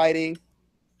 keep fighting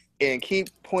and keep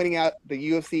pointing out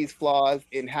the UFC's flaws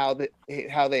in how their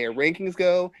rankings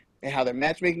go and how their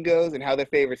matchmaking goes and how their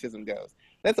favoritism goes.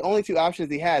 That's the only two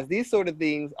options he has. These sort of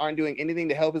things aren't doing anything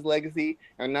to help his legacy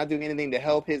and not doing anything to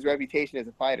help his reputation as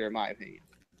a fighter, in my opinion.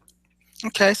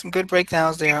 Okay, some good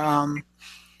breakdowns there.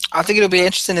 I think it'll be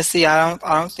interesting to see. I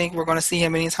don't think we're going to see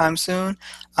him anytime soon.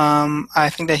 I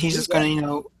think that he's just going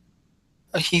to,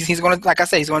 he's going to, like I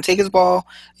said, he's going to take his ball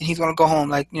and he's going to go home.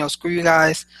 Like, screw you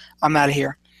guys, I'm out of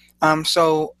here.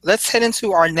 So let's head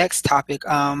into our next topic.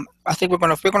 I think we're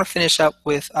gonna finish up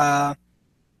with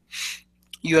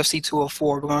UFC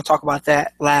 204. We're going to talk about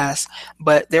that last.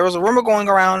 But there was a rumor going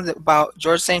around about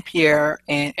George St. Pierre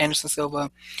and Anderson Silva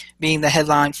being the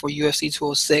headline for UFC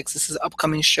 206. This is an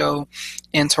upcoming show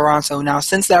in Toronto. Now,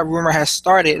 since that rumor has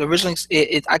started, originally,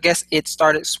 I guess it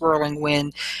started swirling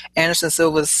when Anderson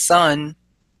Silva's son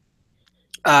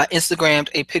Instagrammed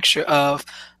a picture of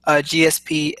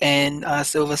GSP and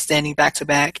Silva standing back to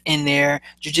back in their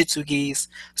jiu-jitsu gis.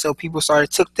 So people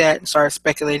took that and started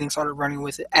speculating, started running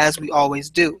with it, as we always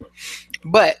do.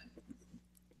 But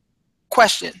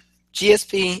question: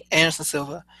 GSP, Anderson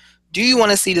Silva, do you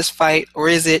want to see this fight, or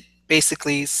is it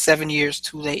basically 7 years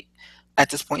too late at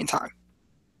this point in time?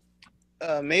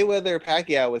 Mayweather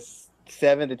Pacquiao was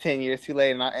 7 to 10 years too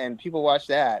late, and people watch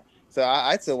that. So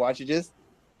I'd still watch it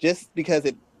just because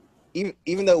it,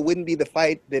 even though it wouldn't be the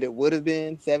fight that it would have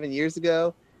been 7 years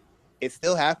ago, it's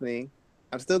still happening.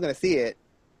 I'm still gonna see it.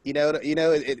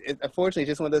 Unfortunately, it's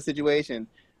just one of those situations.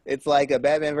 It's like a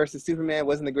Batman versus Superman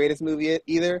wasn't the greatest movie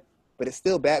either, but it's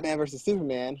still Batman versus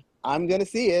Superman. I'm gonna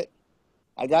see it.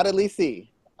 I gotta at least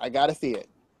see. I gotta see it.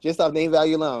 Just off name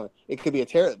value alone, it could be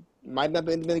might not have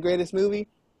been the greatest movie,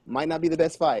 might not be the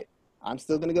best fight. I'm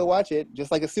still gonna go watch it.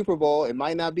 Just like a Super Bowl, it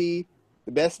might not be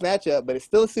the best matchup, but it's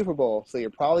still a Super Bowl, so you're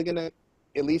probably gonna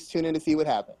at least tune in to see what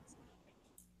happens.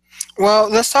 Well,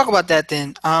 let's talk about that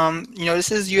then.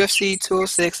 This is UFC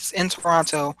 206 in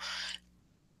Toronto.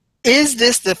 Is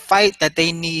this the fight that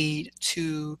they need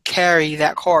to carry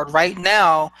that card? Right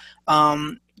now,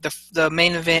 the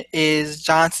main event is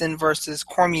Johnson versus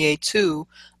Cormier 2.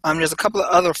 There's a couple of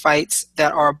other fights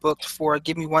that are booked for.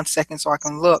 Give me 1 second so I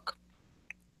can look.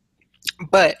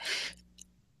 But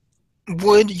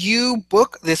would you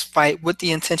book this fight with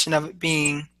the intention of it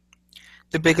being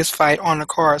the biggest fight on the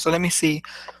card? So let me see.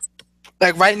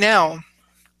 Like right now,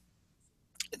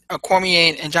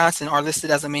 Cormier and Johnson are listed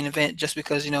as a main event just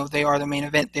because they are the main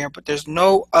event there. But there's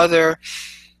no other,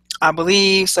 I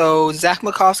believe. So Zach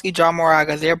Makowski, John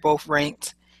Moraga, they're both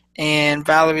ranked, and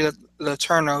Valerie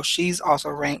Letourneau, she's also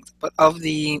ranked. But of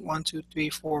the 1, 2, 3,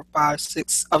 4, 5,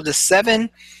 6 of the 7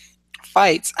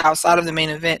 fights outside of the main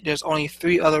event, there's only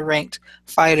 3 other ranked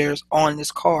fighters on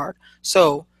this card.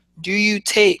 So do you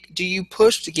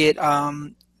push to get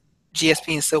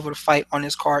GSP and Silva to fight on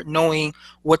this card, knowing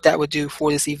what that would do for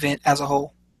this event as a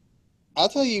whole? I'll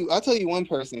tell you one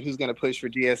person who's going to push for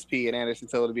GSP and Anderson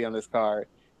Silva to be on this card,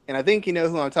 and I think you know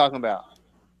who I'm talking about.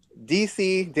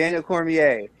 DC Daniel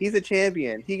Cormier. He's a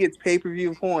champion. He gets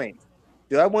pay-per-view points.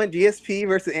 Do I want GSP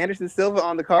versus Anderson Silva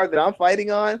on the card that I'm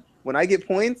fighting on when I get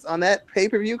points on that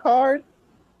pay-per-view card?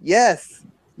 Yes,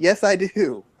 I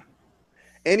do.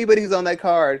 Anybody who's on that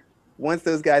card wants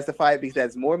those guys to fight because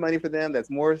that's more money for them. There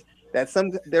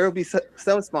will be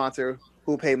some sponsor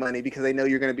who will pay money because they know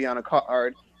you're going to be on a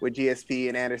card with GSP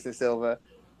and Anderson Silva.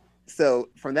 So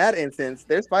from that instance,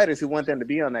 there's fighters who want them to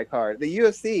be on that card. The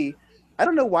UFC, I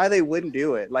don't know why they wouldn't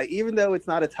do it. Like, even though it's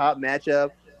not a top matchup,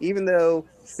 even though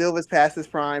Silva's past his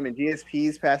prime and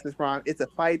GSP's past his prime, it's a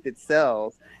fight that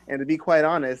sells. And to be quite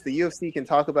honest, the UFC can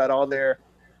talk about all their,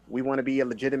 we want to be a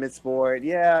legitimate sport.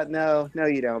 Yeah, no,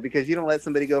 you don't, because you don't let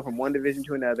somebody go from one division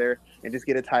to another and just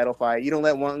get a title fight. You don't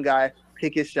let one guy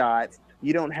pick his shots.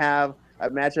 You don't have a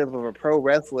matchup of a pro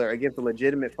wrestler against a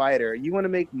legitimate fighter. You want to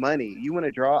make money. You want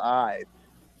to draw eyes.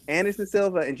 Anderson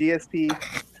Silva and GSP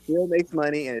still makes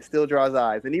money and it still draws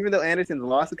eyes. And even though Anderson's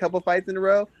lost a couple fights in a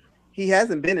row, he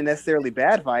hasn't been in necessarily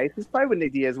bad fights. His fight with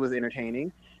Nick Diaz was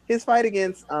entertaining. His fight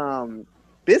against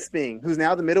Bisping, who's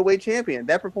now the middleweight champion,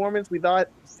 that performance we thought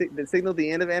that signaled the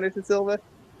end of Anderson Silva.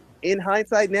 In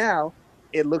hindsight now,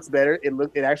 it looks better.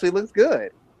 It actually looks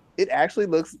good. It actually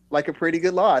looks like a pretty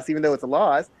good loss, even though it's a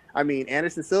loss. I mean,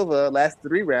 Anderson Silva last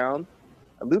 3 rounds,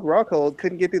 Luke Rockhold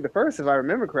couldn't get through the first, if I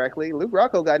remember correctly. Luke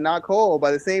Rockhold got knocked cold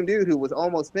by the same dude who was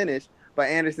almost finished by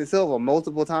Anderson Silva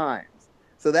multiple times.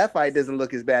 So that fight doesn't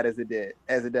look as bad as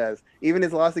it does. Even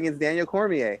his loss against Daniel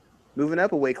Cormier, moving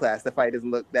up a weight class, the fight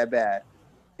doesn't look that bad.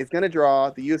 It's going to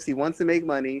draw. The UFC wants to make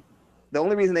money. The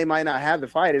only reason they might not have the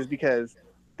fight is because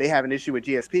they have an issue with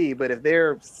GSP. But if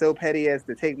they're so petty as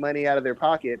to take money out of their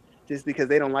pocket just because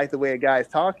they don't like the way a guy's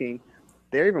talking,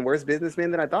 they're even worse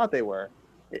businessmen than I thought they were.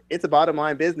 It's a bottom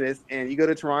line business, and you go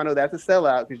to Toronto, that's a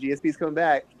sellout because GSP's coming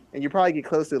back, and you probably get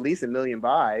close to at least 1 million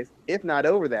buys, if not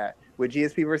over that. With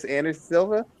GSP versus Anderson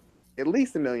Silva, at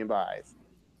least 1 million buys.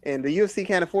 And the UFC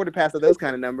can't afford to pass up those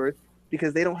kind of numbers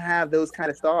because they don't have those kind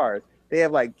of stars. They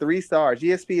have like 3 stars.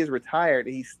 GSP is retired,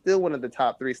 and he's still one of the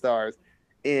top 3 stars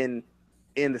in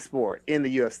the sport, in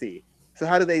the UFC. So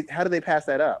how do they pass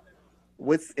that up?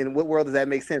 In what world does that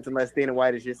make sense unless Dana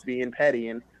White is just being petty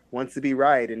and wants to be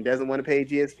right and doesn't want to pay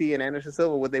GSP and Anderson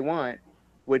Silva what they want,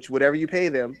 which whatever you pay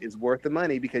them is worth the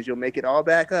money because you'll make it all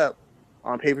back up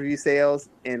on pay-per-view sales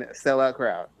and a sellout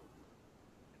crowd.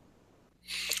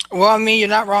 Well, I mean, you're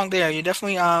not wrong there. You're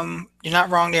definitely you're not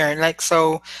wrong there. Like,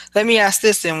 so let me ask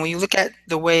this then: when you look at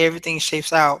the way everything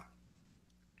shapes out,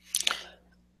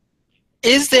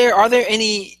 are there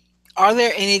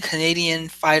any Canadian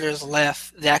fighters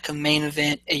left that can main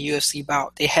event a UFC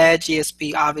bout? They had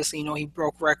GSP, obviously, he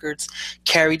broke records,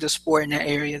 carried the sport in that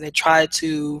area. They tried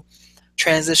to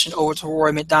transition over to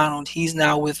Rory McDonald. He's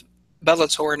now with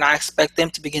Bellator, and I expect them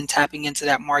to begin tapping into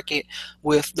that market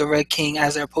with the Red King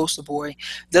as their poster boy.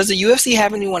 Does the UFC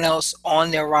have anyone else on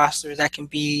their roster that can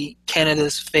be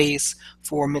Canada's face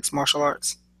for mixed martial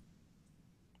arts?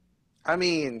 I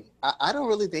mean, I don't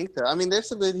really think so. I mean, there's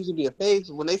somebody who can be a face.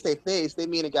 When they say face, they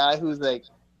mean a guy who's like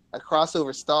a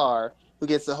crossover star who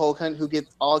gets the whole country, who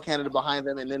gets all Canada behind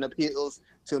them, and then appeals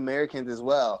to Americans as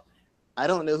well. I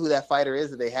don't know who that fighter is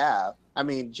that they have. I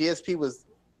mean, GSP was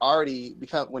already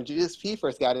when GSP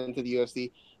first got into the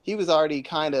UFC, he was already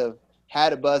kind of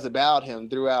had a buzz about him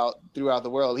throughout the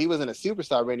world. He wasn't a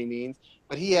superstar by any means,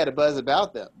 but he had a buzz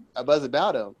about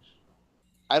him.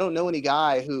 I don't know any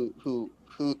guy who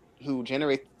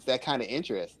generates that kind of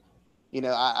interest.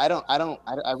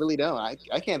 I really don't.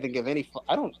 I can't think of any.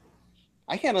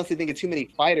 I can't honestly think of too many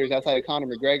fighters outside of Conor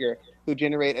McGregor who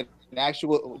generate an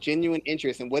actual genuine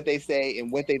interest in what they say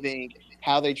and what they think,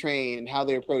 how they train, and how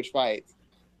they approach fights.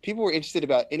 People were interested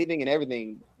about anything and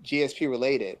everything GSP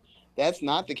related. That's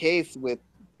not the case with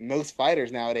most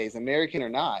fighters nowadays, American or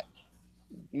not.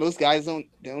 Most guys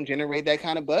don't generate that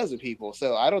kind of buzz with people.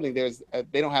 So I don't think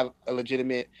they don't have a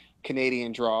legitimate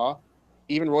Canadian draw.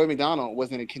 Even Roy McDonald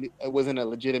wasn't a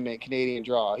legitimate Canadian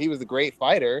draw. He was a great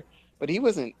fighter, but he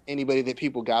wasn't anybody that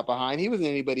people got behind. He wasn't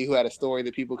anybody who had a story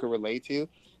that people could relate to.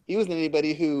 He wasn't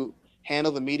anybody who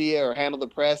handled the media or handled the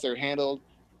press or handled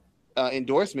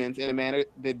endorsements in a manner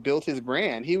that built his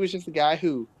brand. He was just a guy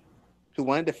who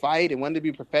wanted to fight and wanted to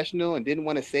be professional and didn't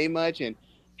want to say much and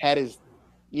had his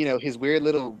weird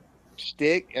little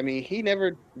shtick. I mean, he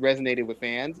never resonated with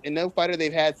fans, and no fighter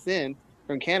they've had since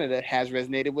from Canada has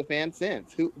resonated with fans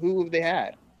since. Who have they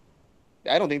had?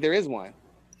 I don't think there is one.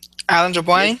 Alan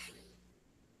Joboin?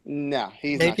 No,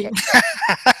 he's maybe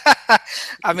not.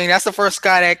 I mean, that's the first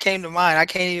guy that came to mind. I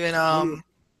can't even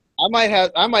I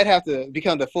might have to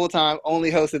become the full-time only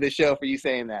host of this show for you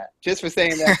saying that. Just for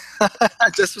saying that.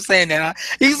 Just for saying that.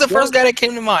 He's the first guy that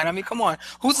came to mind. I mean, come on.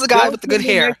 Who's the guy with the good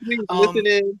hair?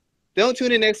 Don't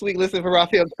tune in next week. Listen for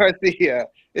Rafael Garcia.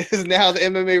 This is now the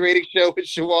MMA rating show with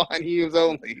Shawan Hughes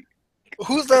only.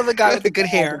 Who's the other guy with the good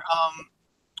hair?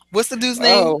 What's the dude's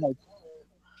name?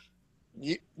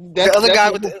 The other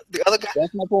guy.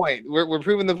 That's my point. We're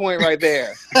proving the point right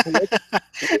there.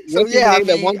 So yeah,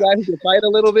 that one guy who can fight a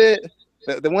little bit.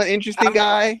 The one interesting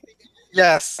guy.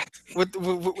 Yes, with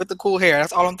the cool hair.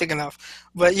 That's all I'm thinking of.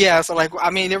 But yeah, so like, I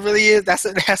mean, it really is. That's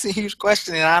a huge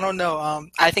question, and I don't know.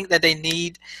 I think that they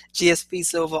need GSP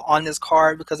Silva on this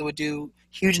card because it would do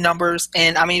huge numbers,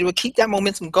 and I mean, it would keep that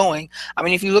momentum going. I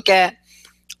mean, if you look at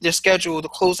their schedule to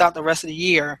close out the rest of the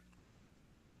year.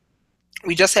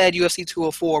 We just had UFC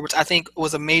 204, which I think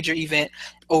was a major event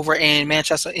over in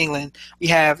Manchester, England. We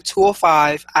have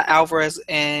 205, Alvarez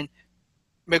and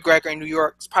McGregor in New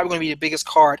York. It's probably going to be the biggest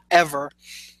card ever.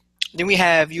 Then we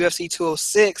have UFC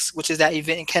 206, which is that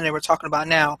event in Canada we're talking about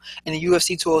now, and the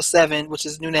UFC 207, which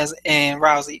is Nunes and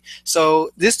Rousey.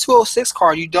 So this 206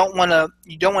 card, you don't want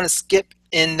to skip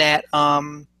in that.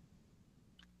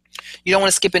 You don't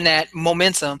want to skip in that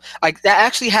momentum. Like that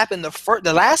actually happened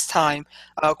the last time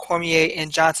Cormier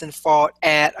and Johnson fought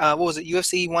at what was it,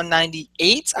 UFC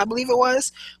 198, I believe it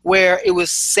was, where it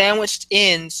was sandwiched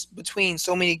in between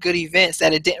so many good events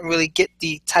that it didn't really get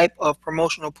the type of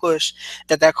promotional push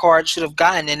that card should have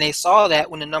gotten, and they saw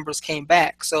that when the numbers came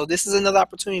back. So this is another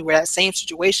opportunity where that same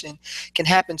situation can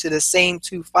happen to the same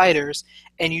two fighters,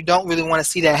 and you don't really want to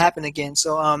see that happen again.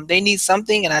 So they need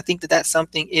something, and I think that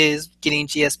something is getting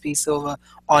GSP Silva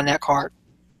on that card.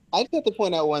 I just have to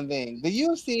point out one thing. The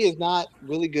UFC is not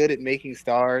really good at making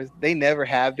stars. They never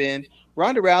have been.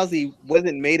 Ronda Rousey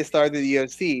wasn't made a star through the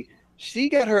UFC. She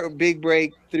got her big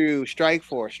break through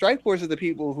Strikeforce. Strikeforce is the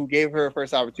people who gave her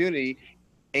first opportunity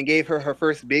and gave her her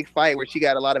first big fight where she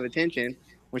got a lot of attention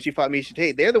when she fought Miesha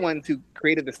Tate. They're the ones who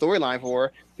created the storyline for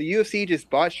her. The UFC just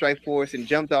bought Strikeforce and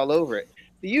jumped all over it.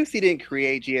 The UFC didn't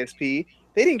create GSP.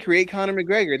 They didn't create Conor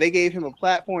McGregor. They gave him a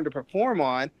platform to perform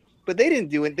on, but they didn't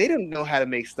do it. They didn't know how to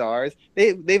make stars.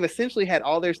 They've essentially had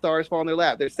all their stars fall in their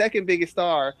lap. Their second biggest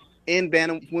star in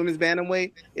women's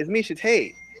bantamweight is Miesha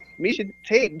Tate. Miesha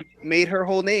Tate made her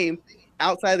whole name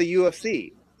outside the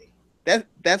UFC.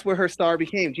 That's where her star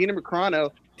became. Gina Carano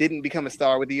didn't become a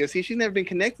star with the UFC. She's never been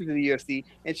connected to the UFC,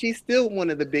 and she's still one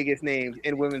of the biggest names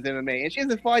in women's MMA. And she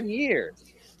hasn't fought in years.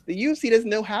 The UFC doesn't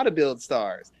know how to build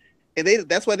stars, and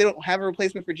that's why they don't have a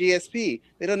replacement for GSP.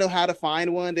 They don't know how to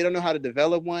find one. They don't know how to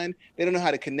develop one. They don't know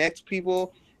how to connect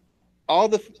people. All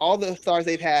the stars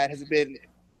they've had has been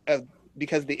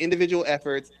because of the individual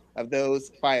efforts of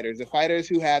those fighters. The fighters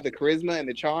who have the charisma and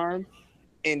the charm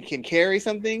and can carry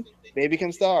something, they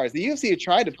become stars. The UFC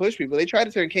tried to push people. They tried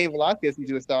to turn Cain Velasquez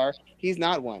into a star. He's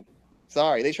not one.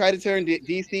 Sorry. They tried to turn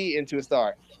DC into a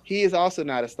star. He is also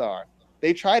not a star.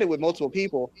 They tried it with multiple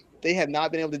people. They have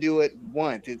not been able to do it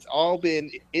once. It's all been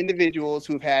individuals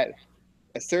who've had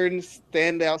a certain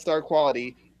standout star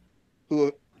quality who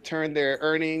have turned their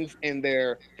earnings and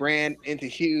their brand into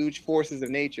huge forces of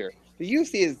nature. The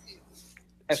UFC has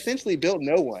essentially built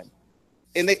no one.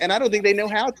 And I don't think they know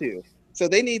how to. So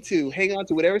they need to hang on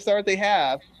to whatever stars they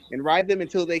have and ride them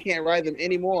until they can't ride them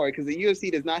anymore, because the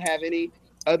UFC does not have any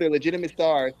other legitimate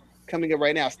stars coming up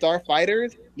right now. Star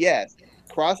fighters, yes.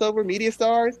 Crossover media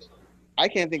stars, I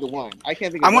can't think of one. I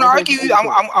can't think of I'm gonna one argue. person.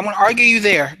 I'm gonna argue you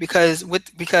there because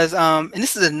and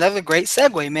this is another great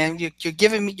segue, man. You're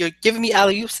giving me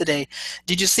alley oops today.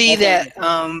 Did you see that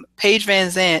Paige Van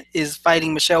Zant is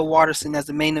fighting Michelle Waterson as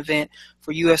the main event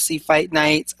for UFC Fight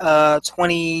Night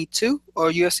 22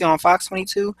 or UFC on Fox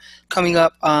 22 coming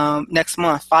up next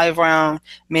month? 5-round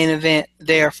main event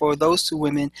there for those two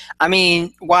women. I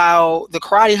mean, while the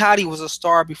Karate Hottie was a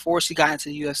star before she got into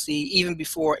the UFC, even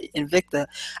before Invicta,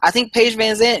 I think Paige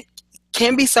Van Zant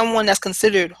can be someone that's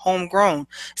considered homegrown.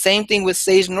 Same thing with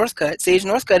Sage Northcutt. Sage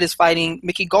Northcutt is fighting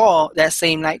Mickey Gall that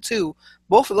same night too.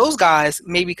 Both of those guys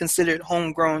may be considered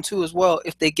homegrown too as well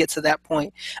if they get to that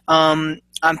point.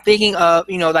 I'm thinking of,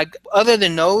 like other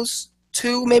than those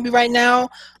two maybe right now,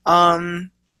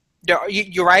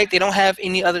 you're right, they don't have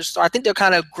any other star. I think they're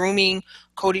kind of grooming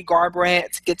Cody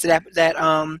Garbrandt to get to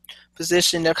that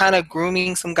position. They're kind of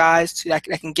grooming some guys that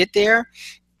can get there.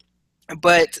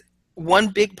 But one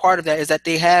big part of that is that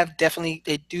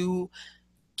they do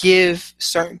give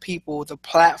certain people the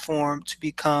platform to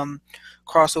become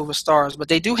crossover stars, but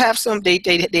they do have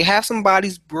they have some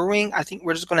bodies brewing. I think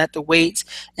we're just going to have to wait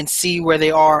and see where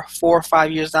they are 4 or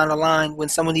 5 years down the line when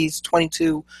some of these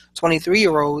 22,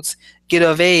 23-year-olds get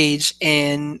of age,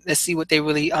 and let's see what they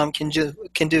really can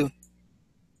do.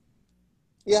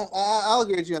 Yeah, I'll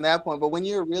agree with you on that point. But when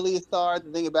you're really a star,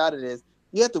 the thing about it is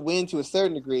you have to win to a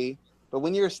certain degree. But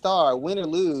when you're a star, win or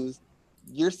lose,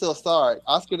 you're still a star.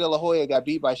 Oscar De La Hoya got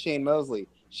beat by Shane Mosley.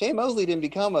 Shane Mosley didn't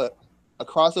become a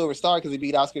crossover star because he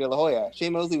beat Oscar De La Hoya.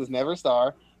 Shane Mosley was never a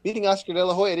star. Beating Oscar De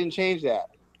La Hoya didn't change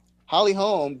that. Holly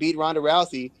Holm beat Ronda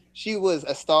Rousey. She was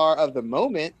a star of the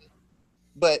moment,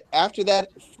 but after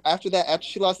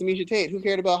she lost to Miesha Tate, who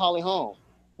cared about Holly Holm?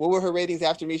 What were her ratings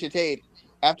after Miesha Tate?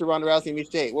 After Ronda Rousey and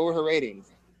Miesha Tate, what were her ratings?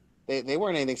 They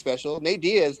weren't anything special. Nate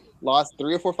Diaz lost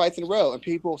 3 or 4 fights in a row, and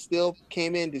people still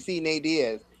came in to see Nate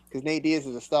Diaz because Nate Diaz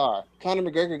is a star. Conor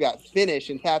McGregor got finished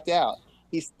and tapped out.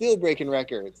 He's still breaking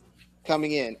records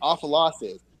coming in off of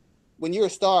losses. When you're a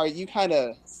star, you kind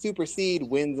of supersede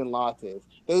wins and losses.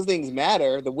 Those things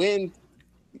matter. The wins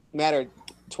matter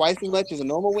twice as much as a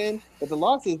normal win, but the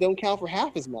losses don't count for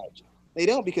half as much. They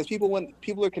don't, because people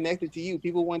are connected to you.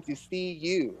 People want to see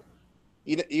you.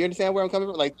 You understand where I'm coming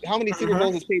from? Like, how many Super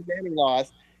Bowls has Peyton Manning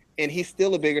lost, and he's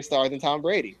still a bigger star than Tom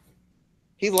Brady?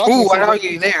 He's lost. Ooh, I'd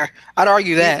argue there. I'd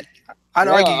argue that. I'd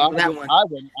argue that one.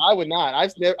 I would not.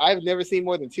 I've never seen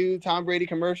more than 2 Tom Brady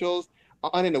commercials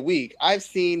in a week. I've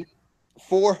seen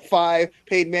 4 or 5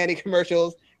 Peyton Manning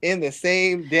commercials in the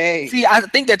same day. See, I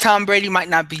think that Tom Brady might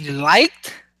not be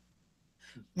liked,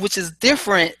 which is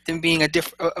different than being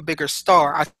a bigger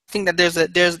star. I think that there's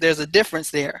a difference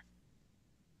there.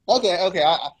 Okay.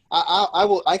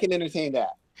 I can entertain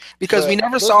that. Because we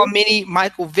never saw many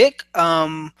Michael Vick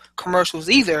commercials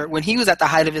either when he was at the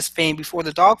height of his fame before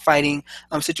the dogfighting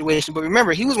situation. But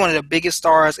remember, he was one of the biggest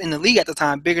stars in the league at the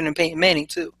time, bigger than Peyton Manning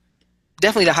too.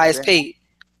 Definitely the highest paid.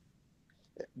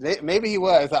 Maybe he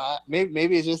was.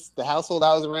 Maybe it's just the household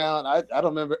I was around. I don't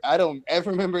remember. I don't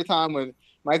ever remember a time when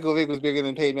Michael Vick was bigger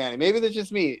than Peyton Manning. Maybe that's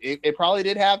just me. It probably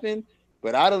did happen,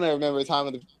 but I don't ever remember a time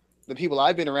when the people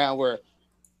I've been around where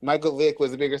Michael Vick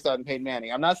was a bigger star than Peyton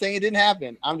Manning. I'm not saying it didn't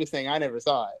happen. I'm just saying I never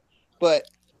saw it. But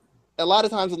a lot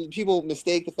of times people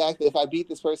mistake the fact that if I beat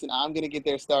this person, I'm going to get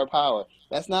their star power.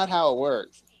 That's not how it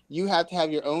works. You have to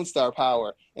have your own star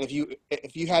power, and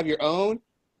if you have your own,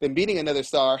 then beating another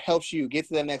star helps you get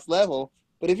to the next level.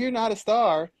 But if you're not a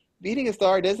star, beating a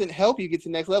star doesn't help you get to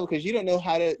the next level because you don't know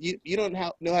how to you don't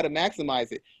know how to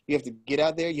maximize it. You have to get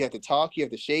out there, you have to talk, you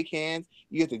have to shake hands,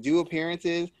 you have to do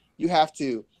appearances, you have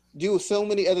to do so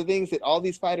many other things that all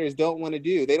these fighters don't want to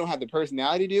do. They don't have the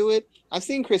personality to do it. I've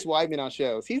seen Chris Weidman on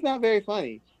shows. He's not very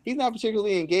funny. He's not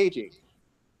particularly engaging.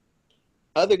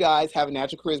 Other guys have a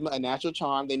natural charisma, a natural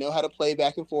charm. They know how to play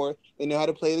back and forth. They know how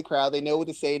to play the crowd. They know what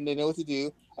to say and they know what to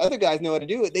do. Other guys know how to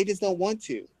do it. They just don't want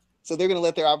to. So they're going to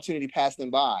let their opportunity pass them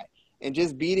by. And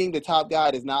just beating the top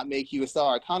guy does not make you a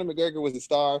star. Conor McGregor was a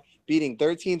star, beating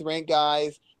 13th ranked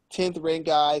guys, 10th ranked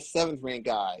guys, 7th ranked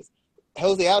guys.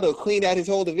 Jose Aldo cleaned out his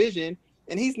whole division,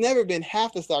 and he's never been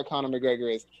half the star Conor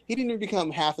McGregor is. He didn't even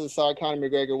become half of the star Conor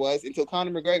McGregor was until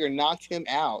Conor McGregor knocked him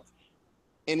out.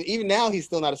 And even now, he's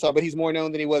still not a star, but he's more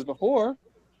known than he was before.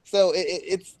 So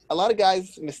it's a lot of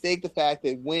guys mistake the fact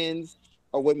that wins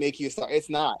are what make you a star. It's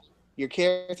not. Your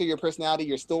character, your personality,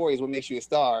 your story is what makes you a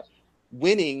star.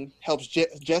 Winning helps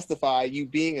justify you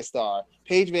being a star.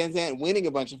 Paige Van Zandt winning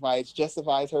a bunch of fights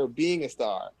justifies her being a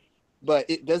star. But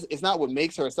it's not what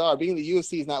makes her a star. Being in the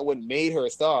UFC is not what made her a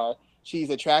star. She's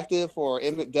attractive for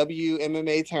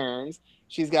WMMA terms.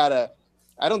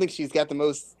 I don't think she's got the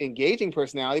most engaging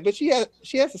personality, but she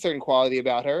has a certain quality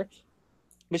about her.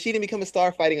 But she didn't become a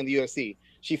star fighting in the UFC.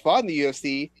 She fought in the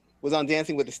UFC, was on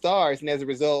Dancing with the Stars, and as a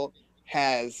result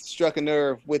has struck a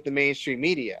nerve with the mainstream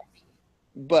media.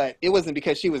 But it wasn't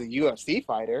because she was a UFC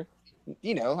fighter.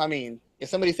 I mean, if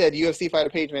somebody said UFC fighter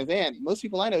Paige Van Zandt, most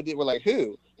people I know were like,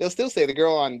 who? They'll still say the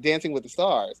girl on Dancing with the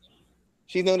Stars.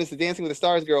 She's known as the Dancing with the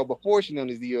Stars girl before she's known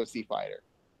as the UFC fighter.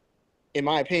 In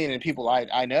my opinion, and people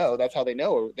I know, that's how they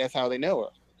know her. That's how they know her.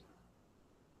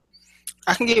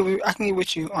 I can get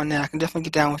with you on that. I can definitely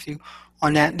get down with you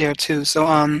on that there too. So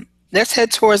let's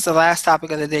head towards the last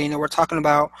topic of the day. We're talking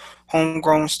about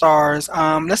homegrown stars.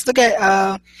 Let's look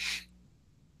at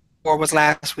or was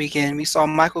last weekend. We saw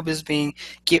Michael Bisping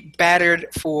get battered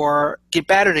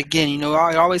again. It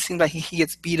always seems like he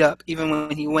gets beat up even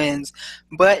when he wins.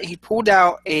 But he pulled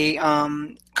out a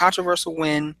controversial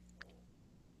win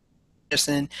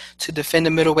to defend the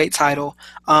middleweight title.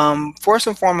 First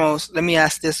and foremost, let me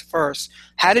ask this first.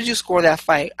 How did you score that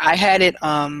fight? I had it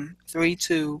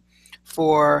 3-2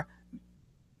 for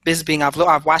Bisping.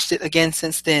 I've watched it again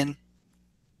since then.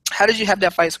 How did you have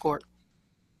that fight scored?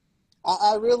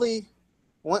 I really,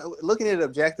 looking at it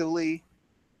objectively,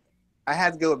 I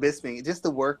had to go with Bisping. Just the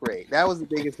work rate. That was the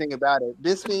biggest thing about it.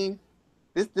 Bisping,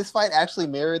 this fight actually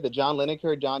mirrored the John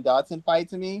Lineker-John Dodson fight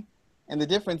to me. And the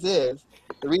difference is,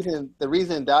 the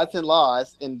reason Dodson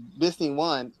lost and Bisping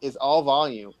won is all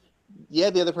volume.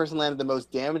 Yeah, the other person landed the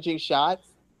most damaging shots,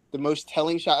 the most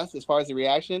telling shots as far as the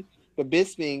reaction, but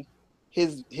Bisping,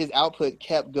 his output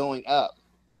kept going up.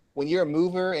 When you're a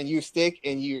mover and you stick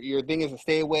and your thing is to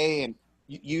stay away and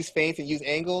use feints and use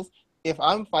angles, if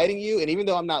I'm fighting you and even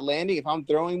though I'm not landing, if I'm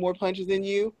throwing more punches than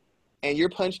you and your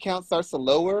punch count starts to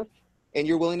lower and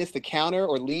your willingness to counter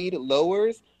or lead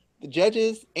lowers, the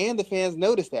judges and the fans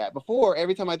notice that. Before,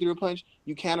 every time I threw a punch,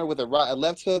 you counter with a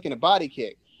left hook and a body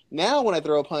kick. Now when I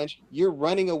throw a punch, you're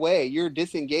running away. You're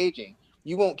disengaging.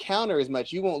 You won't counter as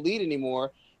much. You won't lead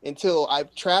anymore until I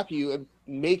trap you and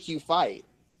make you fight.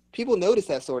 People notice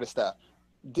that sort of stuff.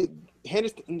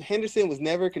 Henderson was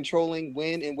never controlling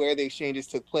when and where the exchanges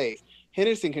took place.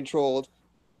 Henderson controlled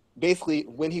basically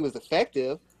when he was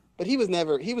effective, but he was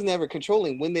never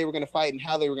controlling when they were going to fight and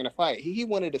how they were going to fight. He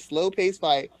wanted a slow-paced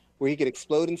fight where he could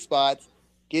explode in spots,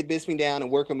 get Bisping down,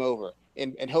 and work him over,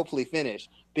 and hopefully finish.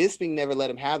 Bisping never let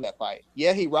him have that fight.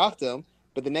 Yeah, he rocked him,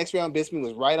 but the next round Bisping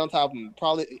was right on top of him,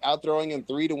 probably outthrowing him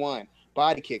 3-1.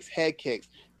 Body kicks, head kicks,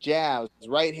 jabs,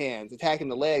 right hands, attacking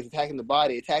the legs, attacking the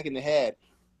body, attacking the head.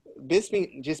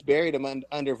 Bisping just buried him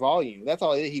under volume. That's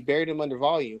all it is. He buried him under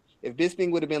volume. If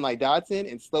Bisping would have been like Dodson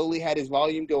and slowly had his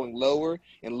volume going lower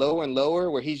and lower and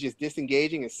lower, where he's just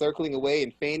disengaging and circling away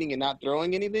and feigning and not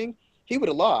throwing anything, he would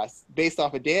have lost based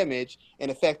off of damage and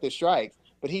effective strikes.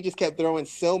 But he just kept throwing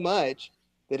so much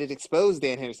that it exposed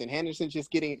Dan Henderson. Henderson's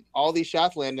just getting all these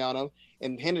shots landing on him,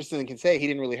 and Henderson can say he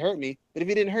didn't really hurt me. But if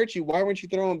he didn't hurt you, why weren't you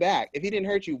throwing back? If he didn't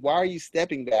hurt you, why are you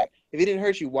stepping back? If he didn't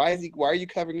hurt you, why are you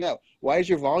covering up? Why is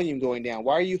your volume going down?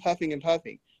 Why are you huffing and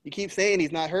puffing? You keep saying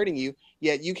he's not hurting you,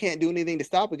 yet you can't do anything to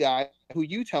stop a guy who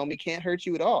you tell me can't hurt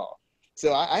you at all.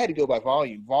 So I had to go by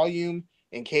volume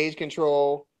and cage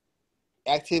control.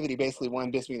 Activity basically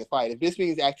won Bisping the fight. If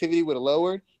Bisping's activity would have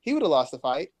lowered, he would have lost the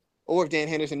fight. Or if Dan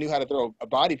Henderson knew how to throw a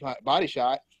body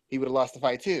shot, he would have lost the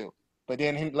fight too. But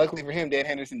luckily for him, Dan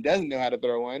Henderson doesn't know how to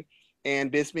throw one,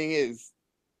 and Bisping is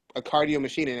a cardio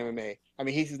machine in MMA. I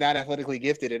mean, he's not athletically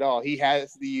gifted at all. He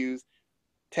has to use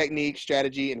technique,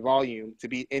 strategy, and volume to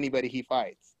beat anybody he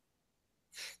fights.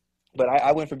 But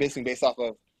I went for Bisping based off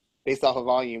of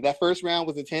volume. That first round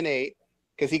was a 10-8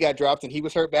 because he got dropped and he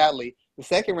was hurt badly. The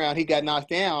second round he got knocked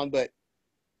down, but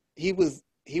he was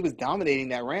dominating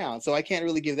that round. So I can't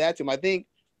really give that to him. I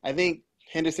think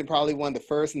Henderson probably won the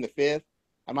first and the fifth.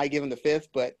 I might give him the fifth,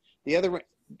 but the other,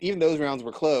 even those rounds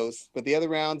were close. But the other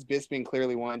rounds, Bisping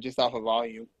clearly won just off of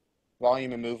volume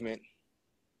and movement.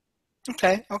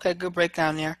 Okay, good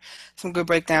breakdown there. Some good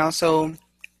breakdown. So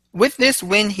with this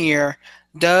win here,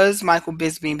 does Michael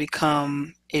Bisping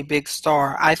become a big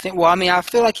star? I think. Well, I mean, I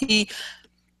feel like he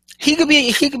could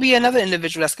be another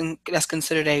individual that's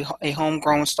considered a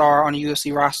homegrown star on a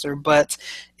UFC roster. But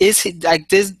is he like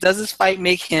this? Does this fight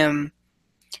make him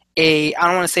I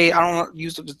don't want to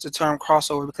use the term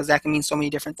crossover because that can mean so many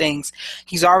different things.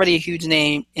 He's already a huge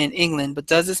name in England, but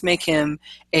does this make him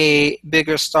a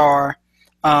bigger star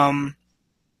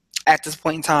at this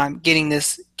point in time, getting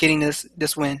this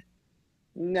win?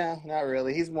 No, not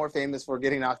really. He's more famous for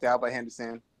getting knocked out by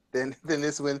Henderson than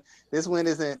this win. This win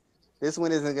isn't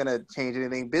going to change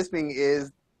anything. Bisping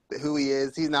is who he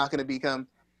is. He's not going to become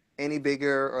any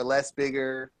bigger or less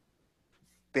bigger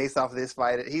based off of this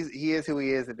fight. He is who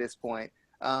he is at this point.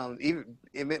 Even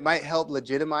it might help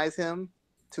legitimize him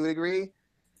to a degree,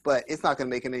 but it's not going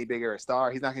to make him any bigger a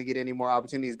star. He's not going to get any more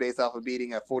opportunities based off of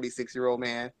beating a 46-year-old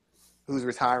man who's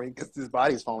retiring because his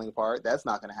body's falling apart. That's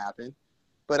not going to happen.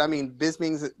 But I mean,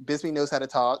 Bisping knows how to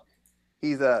talk.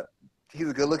 He's a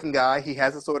good-looking guy. He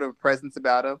has a sort of presence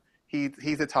about him.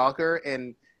 He's a talker,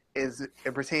 and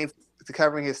it pertains to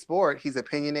covering his sport. He's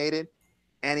opinionated,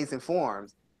 and he's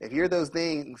informed. If you're those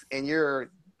things, and you're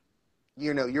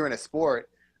in a sport,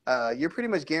 you're pretty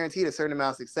much guaranteed a certain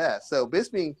amount of success. So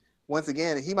Bisping, once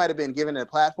again, he might have been given a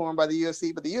platform by the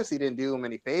UFC, but the UFC didn't do him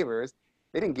any favors.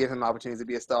 They didn't give him opportunities to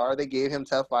be a star. They gave him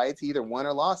tough fights. He either won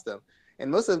or lost them. And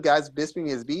most of the guys Bisping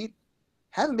has beat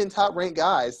haven't been top-ranked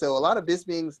guys. So a lot of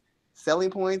Bisping's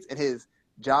selling points and his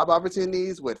job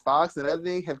opportunities with Fox and other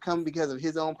things have come because of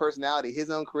his own personality, his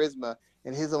own charisma,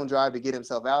 and his own drive to get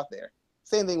himself out there.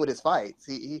 Same thing with his fights.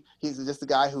 He's just a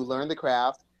guy who learned the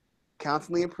craft,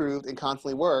 constantly improved, and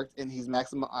constantly worked, and he's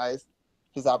maximized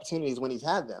his opportunities when he's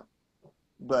had them.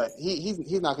 But he's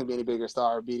not going to be any bigger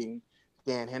star beating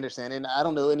Dan Henderson, and I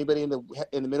don't know anybody in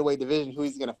the middleweight division who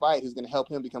he's going to fight who's going to help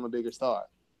him become a bigger star.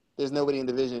 There's nobody in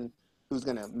the division who's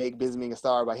going to make Bisping a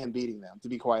star by him beating them. To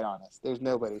be quite honest, there's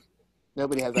nobody.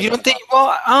 Nobody has that. You don't think? Well,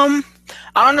 I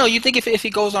don't know. You think if he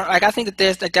goes on, like I think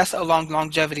that that's a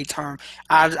longevity term.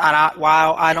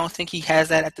 While I don't think he has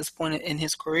that at this point in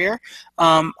his career,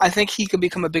 I think he could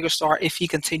become a bigger star if he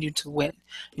continued to win.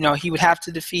 You know, he would have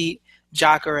to defeat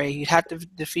Jacare. He'd have to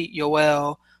defeat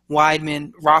Yoel,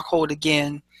 Weidman, Rockhold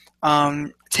again,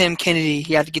 Tim Kennedy.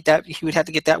 He would have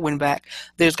to get that win back.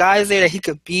 There's guys there that he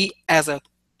could beat as a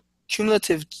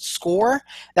cumulative score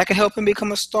that could help him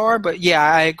become a star. But yeah,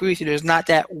 I agree with you. There's not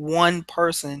that one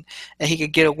person that he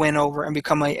could get a win over and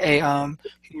become a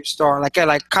huge star. Like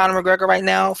Conor McGregor right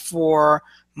now, for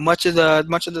much of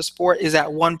the sport, is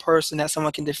that one person that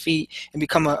someone can defeat and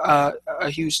become a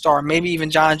huge star. Maybe even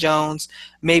John Jones,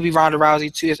 maybe Ronda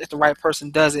Rousey too, if the right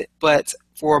person does it. But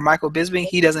for Michael Bisping,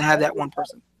 he doesn't have that one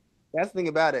person. That's the thing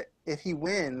about it. If he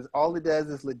wins, all it does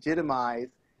is legitimize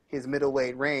his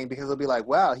middleweight reign, because it'll be like,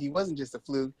 wow, he wasn't just a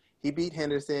fluke. He beat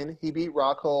Henderson. He beat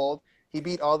Rockhold. He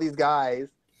beat all these guys.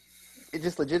 It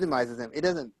just legitimizes him. It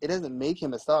doesn't make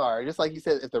him a star. Just like you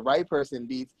said, if the right person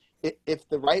beats, if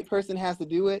the right person has to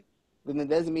do it, then it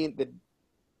doesn't mean that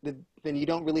then you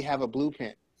don't really have a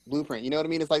blueprint. You know what I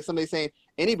mean? It's like somebody saying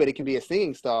anybody can be a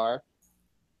singing star,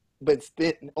 but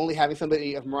only having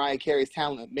somebody of Mariah Carey's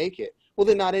talent make it. Well,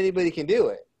 then not anybody can do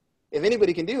it. If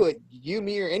anybody can do it, you,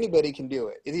 me, or anybody can do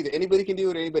it. It's either anybody can do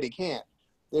it or anybody can't.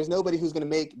 There's nobody who's going to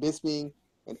make Bisping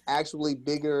an actually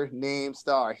bigger name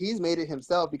star. He's made it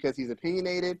himself because he's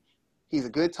opinionated, he's a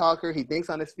good talker, he thinks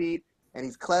on his feet, and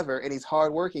he's clever, and he's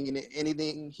hardworking in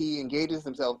anything he engages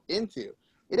himself into.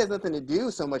 It has nothing to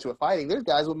do so much with fighting. There's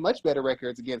guys with much better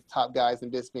records against top guys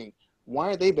than Bisping. Why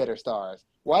aren't they better stars?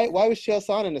 Why was Chael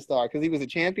Sonnen a star? Because he was a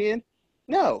champion?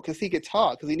 No, because he could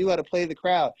talk, because he knew how to play the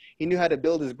crowd. He knew how to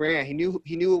build his brand. He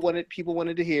knew what people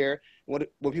wanted to hear, what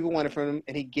people wanted from him,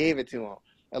 and he gave it to them.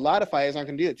 A lot of fighters aren't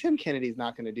going to do that. Tim Kennedy's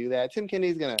not going to do that. Tim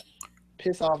Kennedy's going to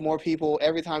piss off more people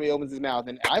every time he opens his mouth.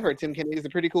 And I've heard Tim Kennedy is a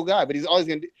pretty cool guy, but he's always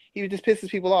going to – he just pisses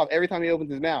people off every time he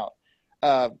opens his mouth.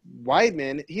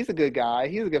 Weidman, he's a good guy.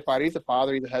 He's a good fighter. He's a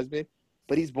father. He's a husband.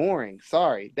 But he's boring.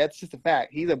 Sorry. That's just a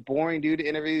fact. He's a boring dude to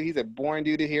interview. He's a boring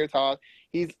dude to hear talk.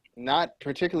 He's not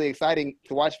particularly exciting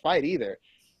to watch fight either.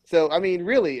 So, I mean,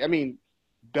 really,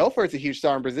 Belfort's a huge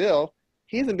star in Brazil.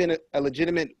 He hasn't been a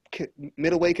legitimate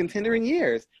middleweight contender in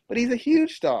years, but he's a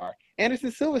huge star. Anderson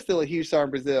Silva's still a huge star in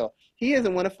Brazil. He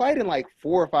hasn't won a fight in like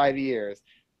 4 or 5 years.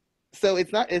 So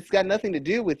it's got nothing to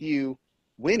do with you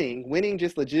winning. Winning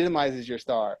just legitimizes your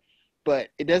star, but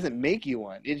it doesn't make you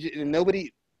one.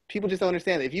 People just don't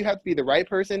understand that if you have to be the right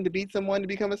person to beat someone to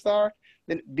become a star,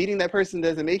 then beating that person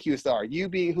doesn't make you a star. You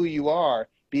being who you are,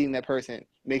 beating that person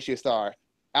makes you a star.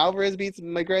 Alvarez beats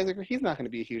McGregor, he's not going to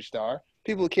be a huge star.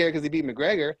 People care because he beat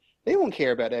McGregor. They won't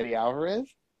care about Eddie Alvarez.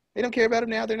 They don't care about him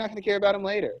now. They're not going to care about him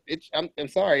later. I'm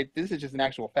sorry. This is just an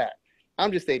actual fact.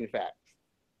 I'm just stating facts.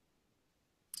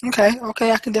 Okay.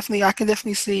 I can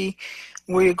definitely see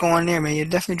where you're going there, man. You're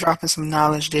definitely dropping some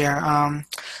knowledge there.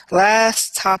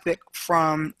 Last topic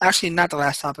actually not the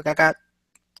last topic. I got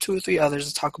 2 or 3 others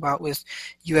to talk about with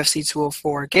UFC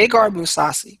 204. Gegard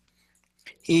Mousasi.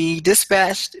 He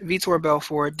dispatched Vitor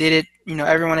Belfort, did it,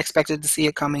 everyone expected to see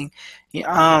it coming.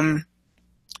 And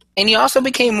he also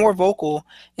became more vocal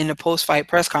in the post-fight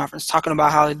press conference, talking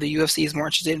about how the UFC is more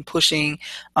interested in pushing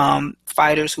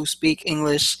fighters who speak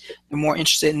English. They're more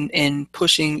interested in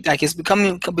pushing, like it's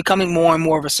becoming more and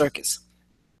more of a circus.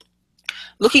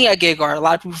 Looking at Gegard, a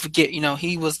lot of people forget,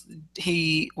 he was a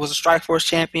Strikeforce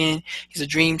champion. He's a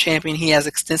Dream champion. He has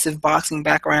extensive boxing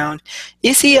background.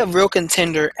 Is he a real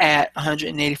contender at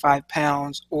 185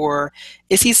 pounds, or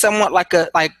is he somewhat like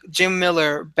Jim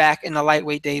Miller back in the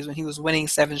lightweight days when he was winning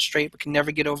 7 straight but can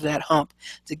never get over that hump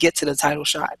to get to the title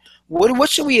shot? What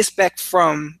should we expect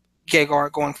from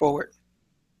Gegard going forward?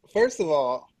 First of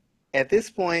all, at this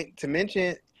point,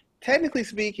 technically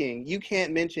speaking, you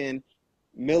can't mention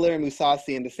Miller and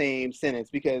Mousasi in the same sentence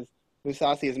because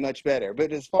Mousasi is much better.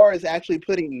 But as far as actually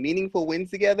putting meaningful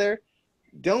wins together,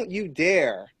 don't you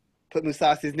dare put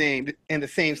Mousasi's name in the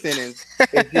same sentence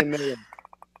as Jim Miller.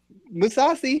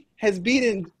 Mousasi has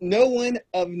beaten no one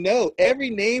of note. Every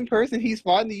named person he's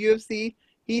fought in the UFC,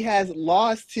 he has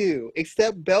lost to,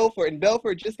 except Belfort. And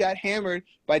Belfort just got hammered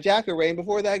by Jacare, and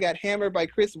before that got hammered by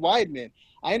Chris Weidman.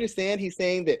 I understand he's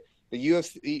saying that the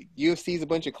UFC's a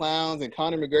bunch of clowns and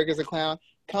Conor McGregor's a clown.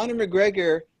 Conor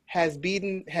McGregor had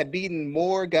beaten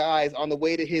more guys on the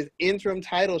way to his interim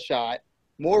title shot,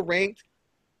 more ranked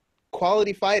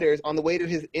quality fighters on the way to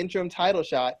his interim title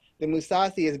shot than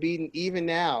Mousasi has beaten even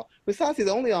now. Mousasi's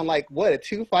only on a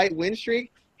 2-fight win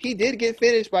streak. He did get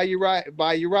finished by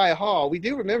Uriah Hall. We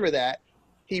do remember that.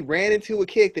 He ran into a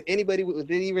kick that anybody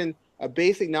with even a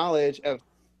basic knowledge of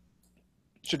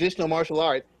traditional martial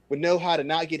arts would know how to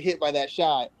not get hit by that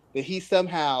shot, that he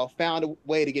somehow found a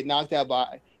way to get knocked out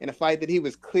by in a fight that he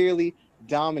was clearly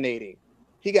dominating.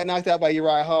 He got knocked out by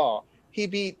Uriah Hall. He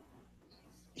beat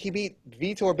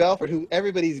Vitor Belfort, who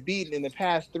everybody's beaten in the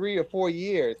past 3 or 4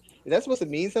 years. Is that supposed to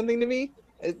mean something to me?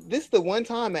 This is the one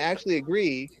time I actually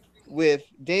agree with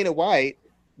Dana White,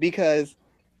 because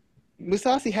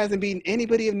Mousasi hasn't beaten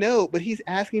anybody of note, but he's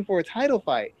asking for a title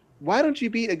fight. Why don't you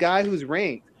beat a guy who's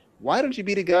ranked? Why don't you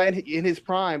beat a guy in his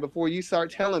prime before you start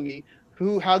telling me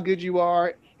how good you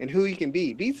are and who you can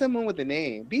beat? Beat someone with a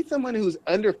name. Beat someone who's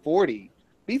under 40.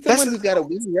 Beat someone who's got a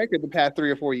winning record the past 3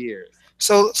 or 4 years.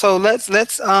 So let's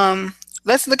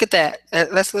look at that.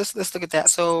 Let's look at that.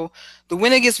 So the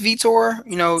win against Vitor,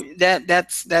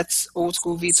 that's old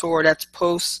school Vitor. That's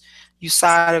post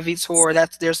USADA Vitor.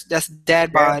 That's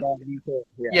dad bod.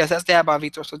 Yeah. Yes, that's dad bod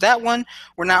Vitor. So that one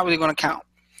we're not really going to count.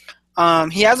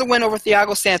 He has a win over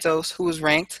Thiago Santos, who is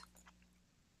ranked.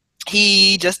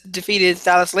 He just defeated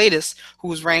Thales Leites, who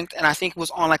was ranked, and I think was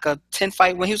on a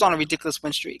 10-fight win. He was on a ridiculous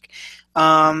win streak.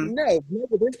 No,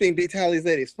 Michael Bisping beat Thales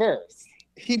Leites first.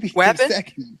 He beat him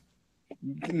second.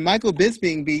 Michael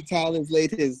Bisping beat Thales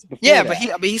Leites before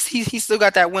that. But he still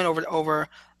got that win over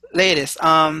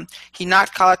Leites. He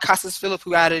knocked Costas Philip,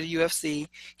 who out of the UFC.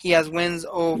 He has wins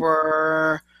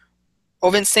over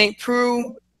Ovince St.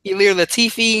 Preux, Ilir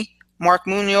Latifi, Mark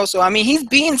Munoz. So, he's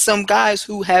beaten some guys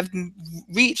who have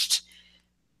reached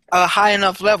a high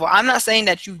enough level. I'm not saying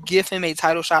that you give him a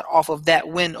title shot off of that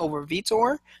win over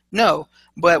Vitor. No.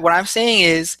 But what I'm saying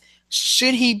is,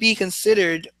 should he be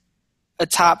considered a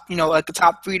top, a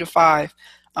top 3 to 5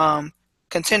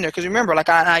 contender? Because remember,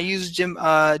 I used Jim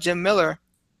Miller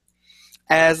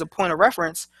as a point of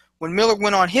reference. When Miller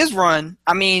went on his run,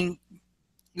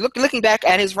 looking back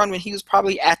at his run when he was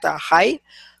probably at the height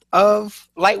of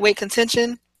lightweight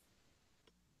contention,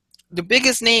 the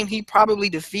biggest name he probably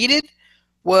defeated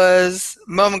was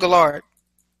Melvin Guillard.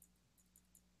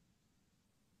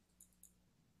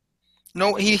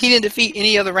 No, he didn't defeat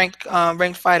any other ranked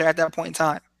fighter at that point in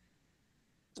time.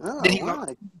 Then Oh he wow!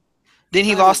 then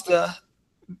he Trying to lost to trying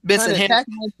Benson to attack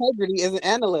Henderson. my integrity as an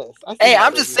analyst. I see Hey, how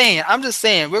I'm it is just now. saying. I'm just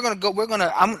saying. We're gonna go. We're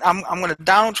gonna. I'm gonna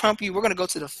Donald Trump you. We're gonna go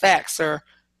to the facts, sir.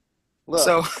 Look,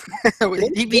 So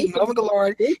he beat based Melvin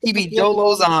Guillard. based He on beat Joe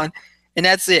what Lozon, and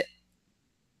that's it.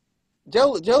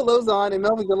 Joe Lozon and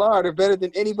Melvin Gillard are better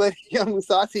than anybody on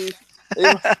Musasi's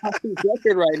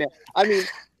record right now. I mean,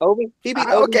 Ovi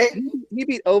Okay. he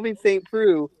beat Ovi St.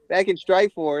 Preux back in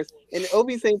Strikeforce, and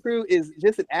Ovi St. Preux is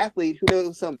just an athlete who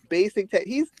knows some basic tech.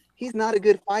 He's not a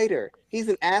good fighter. He's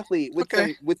an athlete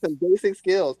Okay. with some basic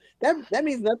skills. That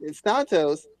means nothing.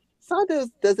 Santos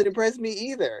doesn't impress me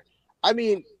either. I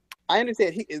mean, I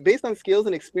understand he based on skills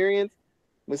and experience.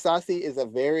 Musasi is a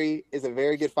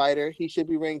very good fighter. He should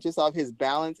be ranked just off his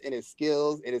balance and his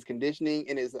skills and his conditioning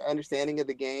and his understanding of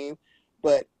the game.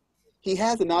 But he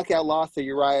has a knockout loss to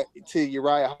Uriah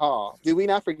Hall. Do we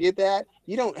not forget that?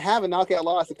 You don't have a knockout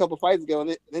loss a couple fights ago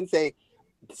and then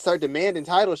start demanding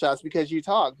title shots because you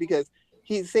talk. Because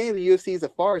he's saying the UFC is a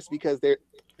farce because they're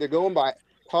going by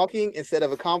talking instead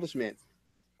of accomplishments.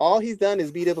 All he's done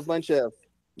is beat up a bunch of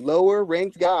lower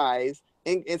ranked guys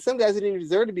and some guys that didn't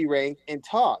deserve to be ranked and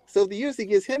talk. So if the UFC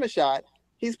gives him a shot,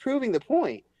 he's proving the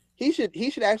point. He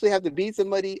should actually have to beat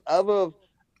somebody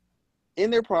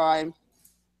in their prime,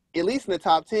 at least in the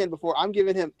top 10, before I'm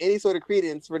giving him any sort of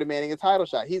credence for demanding a title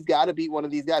shot. He's got to beat one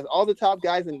of these guys. All the top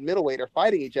guys in middleweight are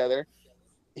fighting each other.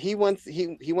 He wants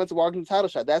to walk in the title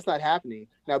shot. That's not happening.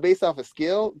 Now, based off of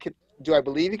skill, do I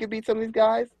believe he could beat some of these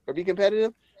guys or be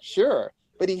competitive? Sure,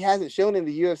 but he hasn't shown in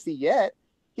the UFC yet.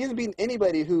 He hasn't beaten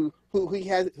anybody who he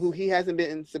hasn't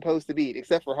been supposed to beat,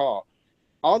 except for Hall.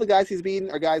 All the guys he's beaten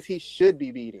are guys he should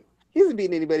be beating. He hasn't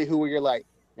beaten anybody who you're like,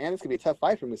 man, this could be a tough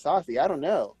fight for Musasi. I don't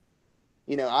know.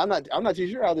 I'm not too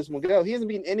sure how this will go. He hasn't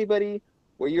beaten anybody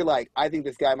where you're like, I think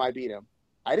this guy might beat him.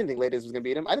 I didn't think Lades was gonna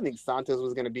beat him. I didn't think Santos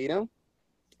was gonna beat him.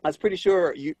 I was pretty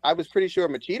sure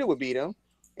Machida would beat him,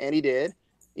 and he did.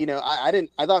 I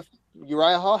didn't. I thought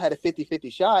Uriah Hall had a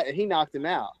 50-50 shot, and he knocked him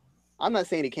out. I'm not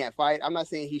saying he can't fight. I'm not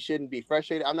saying he shouldn't be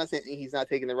frustrated. I'm not saying he's not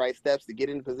taking the right steps to get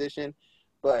into position,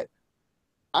 but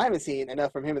I haven't seen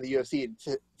enough from him in the UFC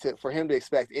for him to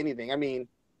expect anything. I mean,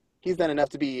 he's done enough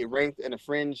to be ranked in a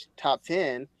fringe top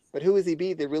 10, but who has he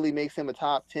beat that really makes him a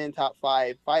top 10, top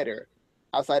 5 fighter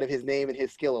outside of his name and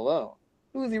his skill alone?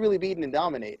 Who has he really beaten and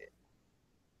dominated?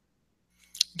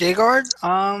 Gegard,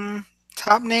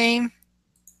 top name.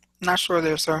 Not sure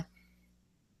there, sir.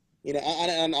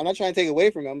 I'm not trying to take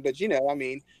away from him, but I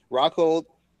mean, Rockhold,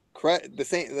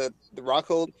 the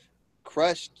Rockhold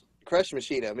crushed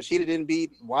Machida. Machida didn't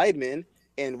beat Weidman,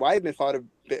 and Weidman fought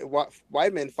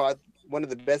one of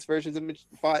the best versions of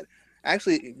fought.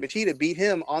 Actually, Machida beat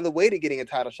him on the way to getting a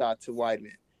title shot to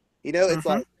Weidman. It's Mm-hmm.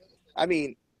 like, I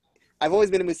mean, I've always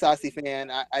been a Musasi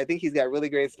fan. I think he's got really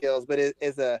great skills, but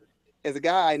as a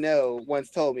guy I know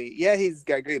once told me, yeah, he's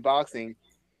got great boxing,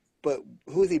 but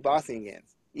who's he boxing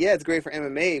against? Yeah, it's great for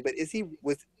MMA, but is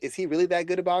he really that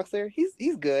good a boxer?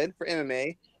 He's good for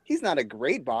MMA. He's not a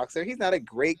great boxer. He's not a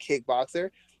great kickboxer.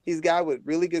 He's a guy with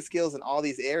really good skills in all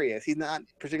these areas. He's not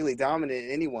particularly dominant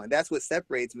in anyone. That's what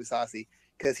separates Musasi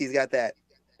because he's got that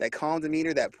calm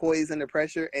demeanor, that poise under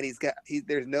pressure, and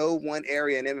there's no one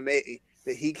area in MMA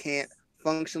that he can't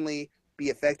functionally be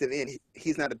effective in.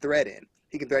 He's not a threat in.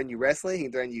 He can threaten you wrestling. He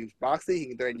can threaten you boxing. He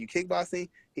can threaten you kickboxing.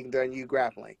 He can threaten you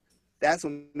grappling. That's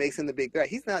what makes him the big threat.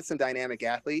 He's not some dynamic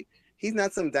athlete. He's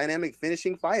not some dynamic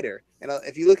finishing fighter. And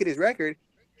if you look at his record,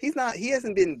 he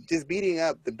hasn't been just beating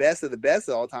up the best of the best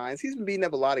at all times. He's been beating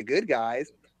up a lot of good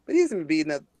guys, but he hasn't been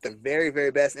beating up the very, very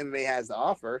best MMA has to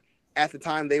offer at the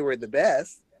time they were the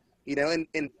best.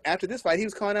 And after this fight, he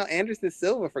was calling out Anderson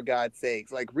Silva for God's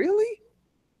sakes. Like, really?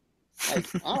 Like,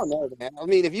 I don't know, man. I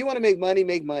mean, if you want to make money,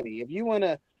 make money. If you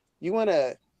wanna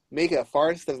make a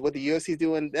farce of what the UFC is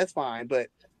doing, that's fine. But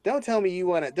don't tell me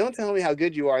how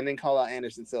good you are and then call out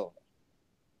Anderson Silva.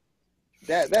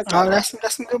 That's not right.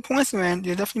 That's some good points, man.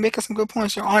 You're definitely making some good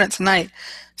points. You're on it tonight.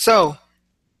 So,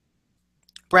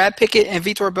 Brad Pickett and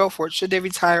Vitor Belfort, should they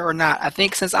retire or not? I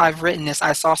think since I've written this,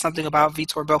 I saw something about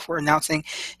Vitor Belfort announcing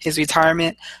his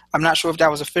retirement. I'm not sure if that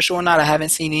was official or not. I haven't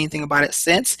seen anything about it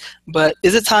since. But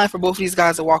is it time for both of these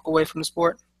guys to walk away from the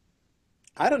sport?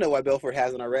 I don't know why Belfort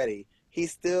hasn't already.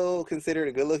 He's still considered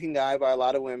a good-looking guy by a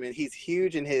lot of women. He's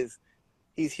huge in his.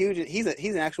 He's huge. He's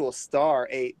an actual star,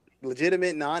 a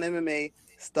legitimate non-MMA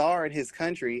star in his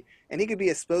country, and he could be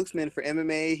a spokesman for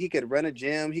MMA. He could run a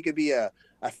gym. He could be a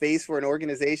face for an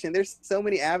organization. There's so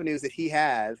many avenues that he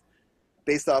has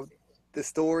based off the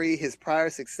story, his prior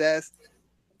success,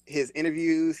 his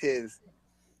interviews, his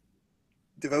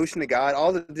devotion to God,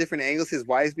 all the different angles, his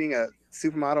wife being a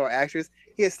supermodel or actress.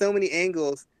 He has so many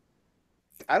angles.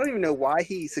 I don't even know why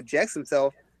he subjects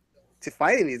himself to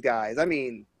fighting these guys. I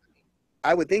mean,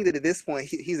 I would think that at this point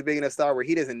he's a big enough star where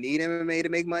he doesn't need MMA to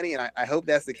make money, and I hope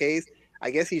that's the case.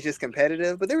 I guess he's just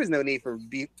competitive, but there was no need for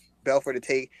Belfort to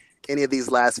take any of these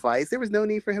last fights. There was no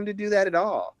need for him to do that at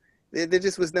all. There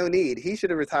just was no need. He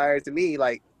should have retired to me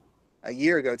like a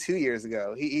year ago, 2 years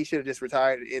ago. He should have just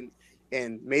retired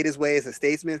and made his way as a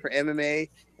statesman for MMA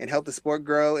and helped the sport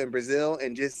grow in Brazil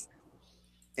and just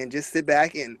sit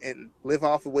back and live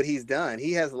off of what he's done.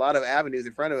 He has a lot of avenues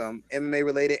in front of him, MMA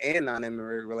related and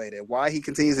non-MMA related. Why he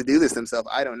continues to do this himself,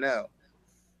 I don't know.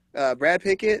 Brad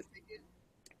Pickett,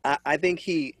 I think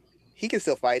he can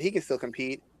still fight. He can still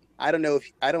compete. I don't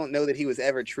know that he was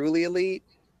ever truly elite.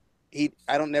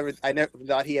 I never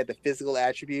thought he had the physical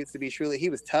attributes to be truly. He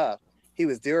was tough. He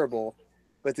was durable,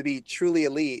 but to be truly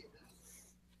elite,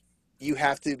 you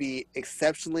have to be an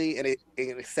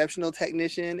exceptional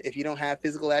technician if you don't have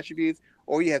physical attributes,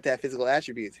 or you have to have physical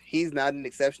attributes. He's not an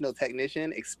exceptional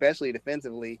technician, especially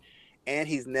defensively, and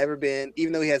he's never been,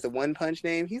 even though he has a one punch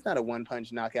name, he's not a one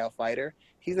punch knockout fighter.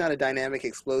 He's not a dynamic,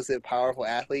 explosive, powerful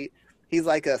athlete. He's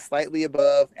like a slightly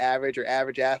above average or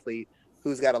average athlete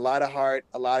who's got a lot of heart,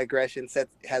 a lot of aggression,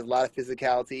 has a lot of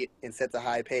physicality, and sets a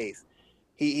high pace.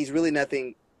 He's really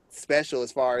nothing special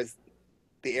as far as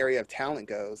the area of talent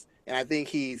goes, and I think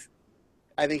he's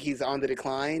on the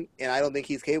decline, and I don't think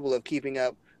he's capable of keeping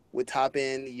up with top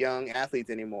end young athletes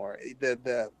anymore.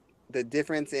 The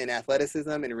difference in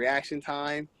athleticism and reaction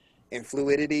time and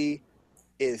fluidity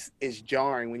is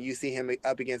jarring when you see him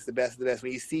up against the best of the best.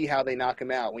 When you see how they knock him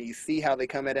out, when you see how they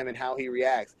come at him and how he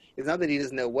reacts, it's not that he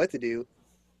doesn't know what to do.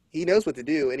 He knows what to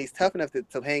do, and he's tough enough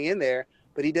to hang in there.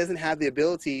 But he doesn't have the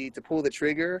ability to pull the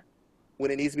trigger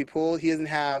when it needs to be pulled. He doesn't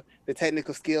have the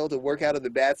technical skill to work out of the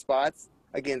bad spots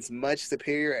against much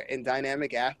superior and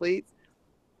dynamic athletes.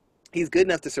 He's good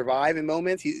enough to survive in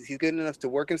moments. He's good enough to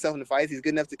work himself into fights. He's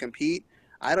good enough to compete.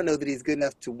 I don't know that he's good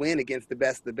enough to win against the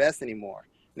best of the best anymore.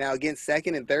 Now, against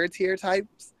second and third tier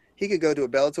types, he could go to a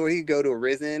Bellator, he could go to a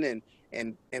Risen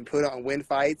and put on win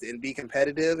fights and be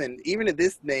competitive. And even at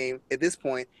this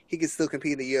point, he could still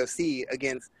compete in the UFC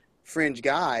against fringe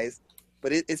guys.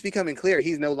 But it's becoming clear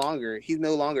he's no longer,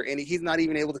 and he's not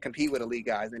even able to compete with elite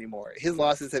guys anymore. His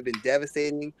losses have been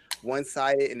devastating,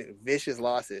 one-sided, and vicious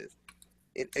losses.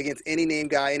 Against any name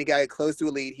guy, any guy close to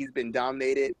elite, he's been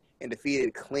dominated and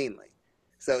defeated cleanly.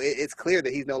 So it's clear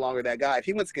that he's no longer that guy. If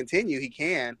he wants to continue, he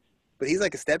can, but he's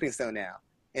like a stepping stone now.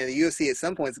 And the UFC at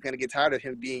some point is going to get tired of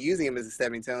him using him as a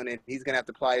stepping stone, and he's going to have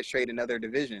to ply his trade in another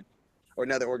division or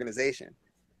another organization.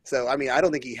 So, I mean, I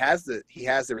don't think he has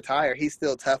to retire. He's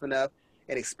still tough enough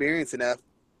and experienced enough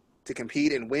to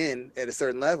compete and win at a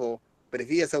certain level. But if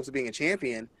he has hopes of being a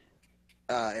champion,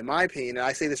 in my opinion, and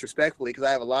I say this respectfully because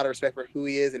I have a lot of respect for who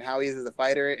he is and how he is as a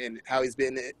fighter and how he's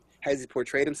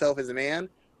portrayed himself as a man,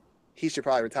 he should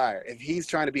probably retire. If he's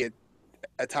trying to be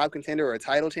a top contender or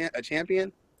a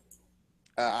champion,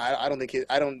 I don't think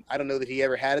I don't know that he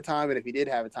ever had a time, and if he did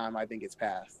have a time, I think it's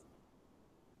past.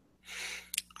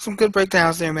 Some good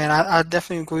breakdowns there, man. I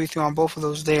definitely agree with you on both of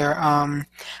those there.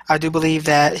 I do believe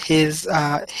that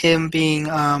him being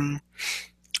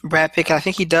Brad Pitt, I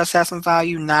think he does have some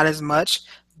value, not as much,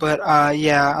 but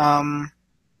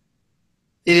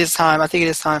it is time. I think it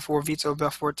is time for Vitor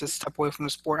Belfort to step away from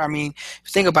the sport. I mean, if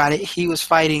you think about it, he was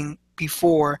fighting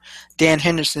before Dan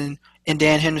Henderson, and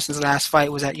Dan Henderson's last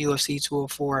fight was at UFC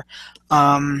 204.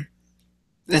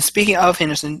 And speaking of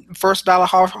Henderson, first ballot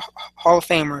Hall of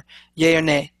Famer, yay or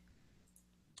nay?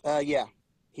 Yeah.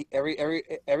 Every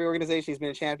organization he's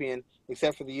been a champion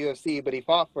except for the UFC, but he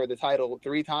fought for the title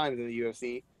 3 times in the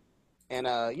UFC. And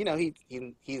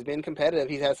he's been competitive.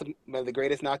 He's had some of the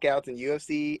greatest knockouts in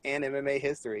UFC and MMA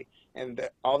history. And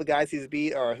all the guys he's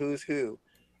beat are who's who.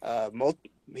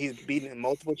 He's beaten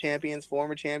multiple champions,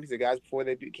 former champions, or guys before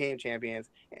they became champions.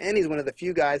 And he's one of the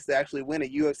few guys to actually win a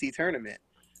UFC tournament.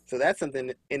 So that's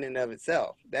something in and of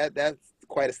itself. That's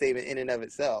quite a statement in and of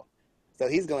itself. So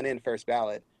he's going in first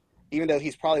ballot, even though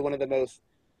he's probably one of the most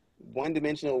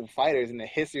one-dimensional fighters in the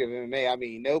history of MMA. I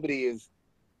mean, nobody is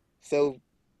so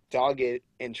dogged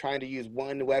and trying to use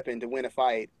one weapon to win a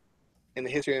fight in the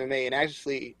history of MMA and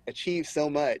actually achieve so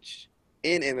much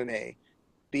in MMA,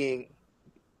 being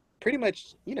pretty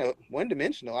much,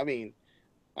 one-dimensional. I mean,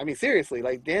 seriously,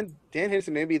 like Dan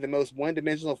Henderson may be the most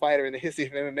one-dimensional fighter in the history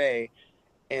of MMA,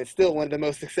 and still one of the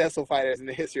most successful fighters in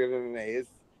the history of MMA.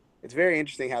 It's very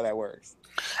interesting how that works.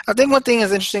 I think one thing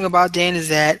that's interesting about Dan is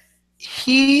that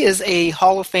he is a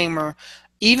Hall of Famer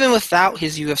even without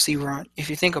his UFC run, if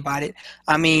you think about it.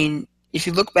 I mean, if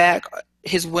you look back,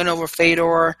 his win over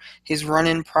Fedor, his run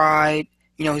in Pride,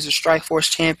 he's a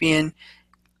Strikeforce champion.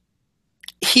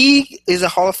 He is a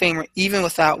Hall of Famer even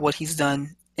without what he's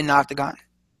done in the octagon.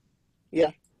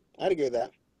 Yeah, I'd agree with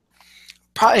that.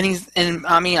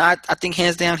 I think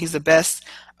hands down he's the best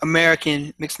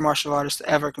American mixed martial artist to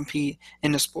ever compete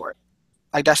in the sport.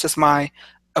 Like, that's just my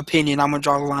opinion. I'm gonna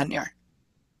draw the line there.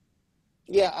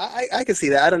 Yeah, I can see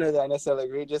that. I don't know that I necessarily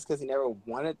agree just because he never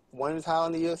won a title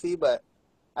in the UFC, but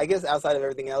I guess outside of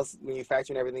everything else, when you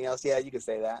factor in everything else, yeah, you could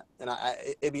say that. And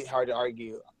it'd be hard to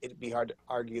argue. It'd be hard to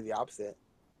argue the opposite.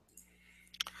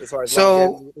 As far as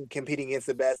competing against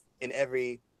the best in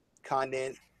every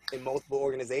continent, in multiple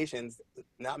organizations,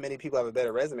 not many people have a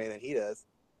better resume than he does.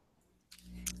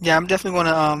 Yeah, I'm definitely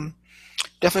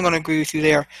gonna agree with you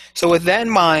there. So with that in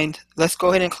mind, let's go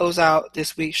ahead and close out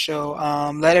this week's show.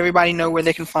 Let everybody know where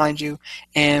they can find you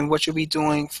and what you'll be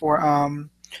doing for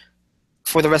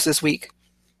the rest of this week.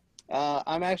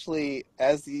 I'm actually,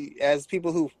 as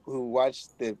people who watch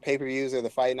the pay-per-views or the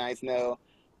fight nights know,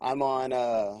 I'm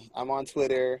on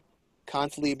Twitter,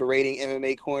 constantly berating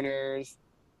MMA corners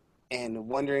and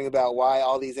wondering about why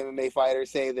all these MMA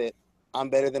fighters say that I'm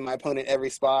better than my opponent every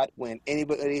spot when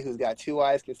anybody who's got two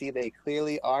eyes can see they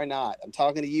clearly are not. I'm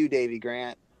talking to you, Davey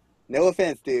Grant. No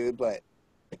offense, dude, but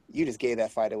you just gave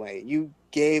that fight away. You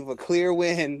gave a clear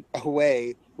win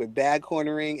away with bad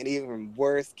cornering and even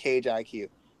worse cage IQ.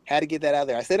 Had to get that out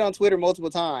there. I said it on Twitter multiple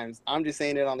times. I'm just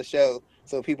saying it on the show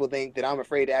so people think that I'm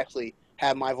afraid to actually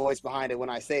have my voice behind it when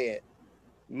I say it.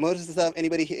 Most of the stuff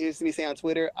anybody hears me say on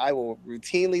Twitter, I will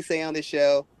routinely say on this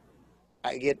show.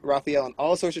 I get Rafael in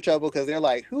all sorts of trouble because they're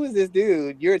like, who is this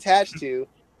dude you're attached to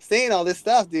saying all this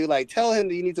stuff, dude? Like, tell him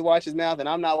that you need to watch his mouth, and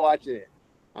I'm not watching it.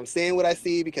 I'm saying what I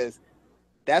see because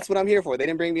that's what I'm here for. They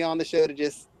didn't bring me on the show to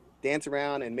just dance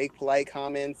around and make polite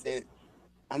comments, and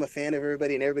I'm a fan of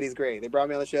everybody, and everybody's great. They brought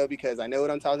me on the show because I know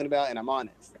what I'm talking about, and I'm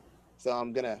honest. So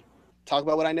I'm going to talk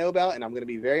about what I know about, and I'm going to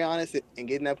be very honest in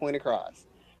getting that point across.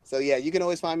 So, yeah, you can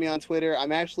always find me on Twitter.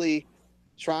 I'm actually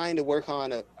trying to work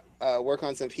on a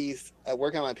piece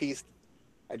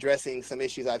addressing some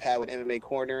issues I've had with MMA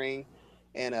cornering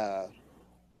and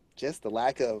just the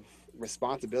lack of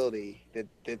responsibility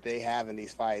that they have in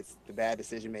these fights, the bad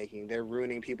decision making. They're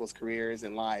ruining people's careers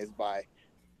and lives by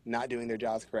not doing their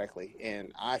jobs correctly.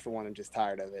 And I, for one, am just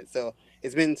tired of it. So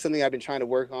it's been something I've been trying to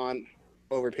work on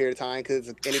over a period of time because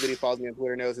anybody who follows me on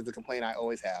Twitter knows it's a complaint I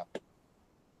always have.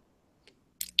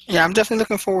 Yeah, I'm definitely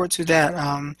looking forward to that.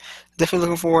 Definitely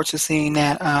looking forward to seeing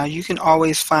that. You can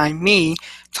always find me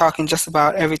talking just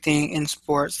about everything in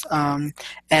sports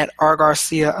at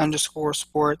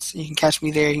rgarcia_sports. You can catch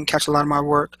me there. You can catch a lot of my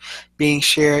work being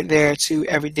shared there too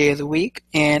every day of the week.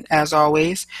 And as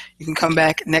always, you can come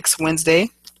back next Wednesday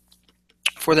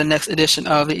for the next edition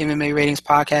of the MMA Ratings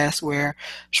Podcast, where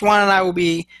Shawan and I will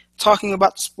be talking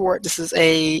about the sport. This is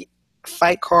a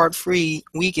fight card free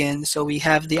weekend, so we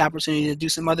have the opportunity to do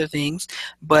some other things,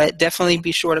 but definitely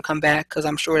be sure to come back because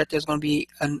I'm sure that there's going to be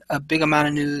a big amount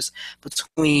of news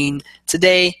between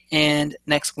today and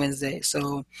next Wednesday.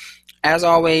 So as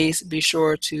always, be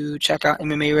sure to check out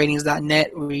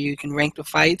MMAratings.net where you can rank the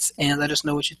fights and let us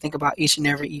know what you think about each and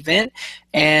every event.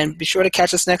 And be sure to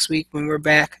catch us next week when we're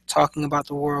back talking about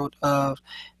the world of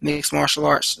mixed martial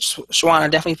arts. Shawan, I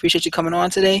definitely appreciate you coming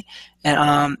on today.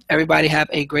 And everybody have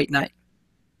a great night.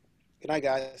 Good night,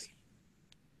 guys.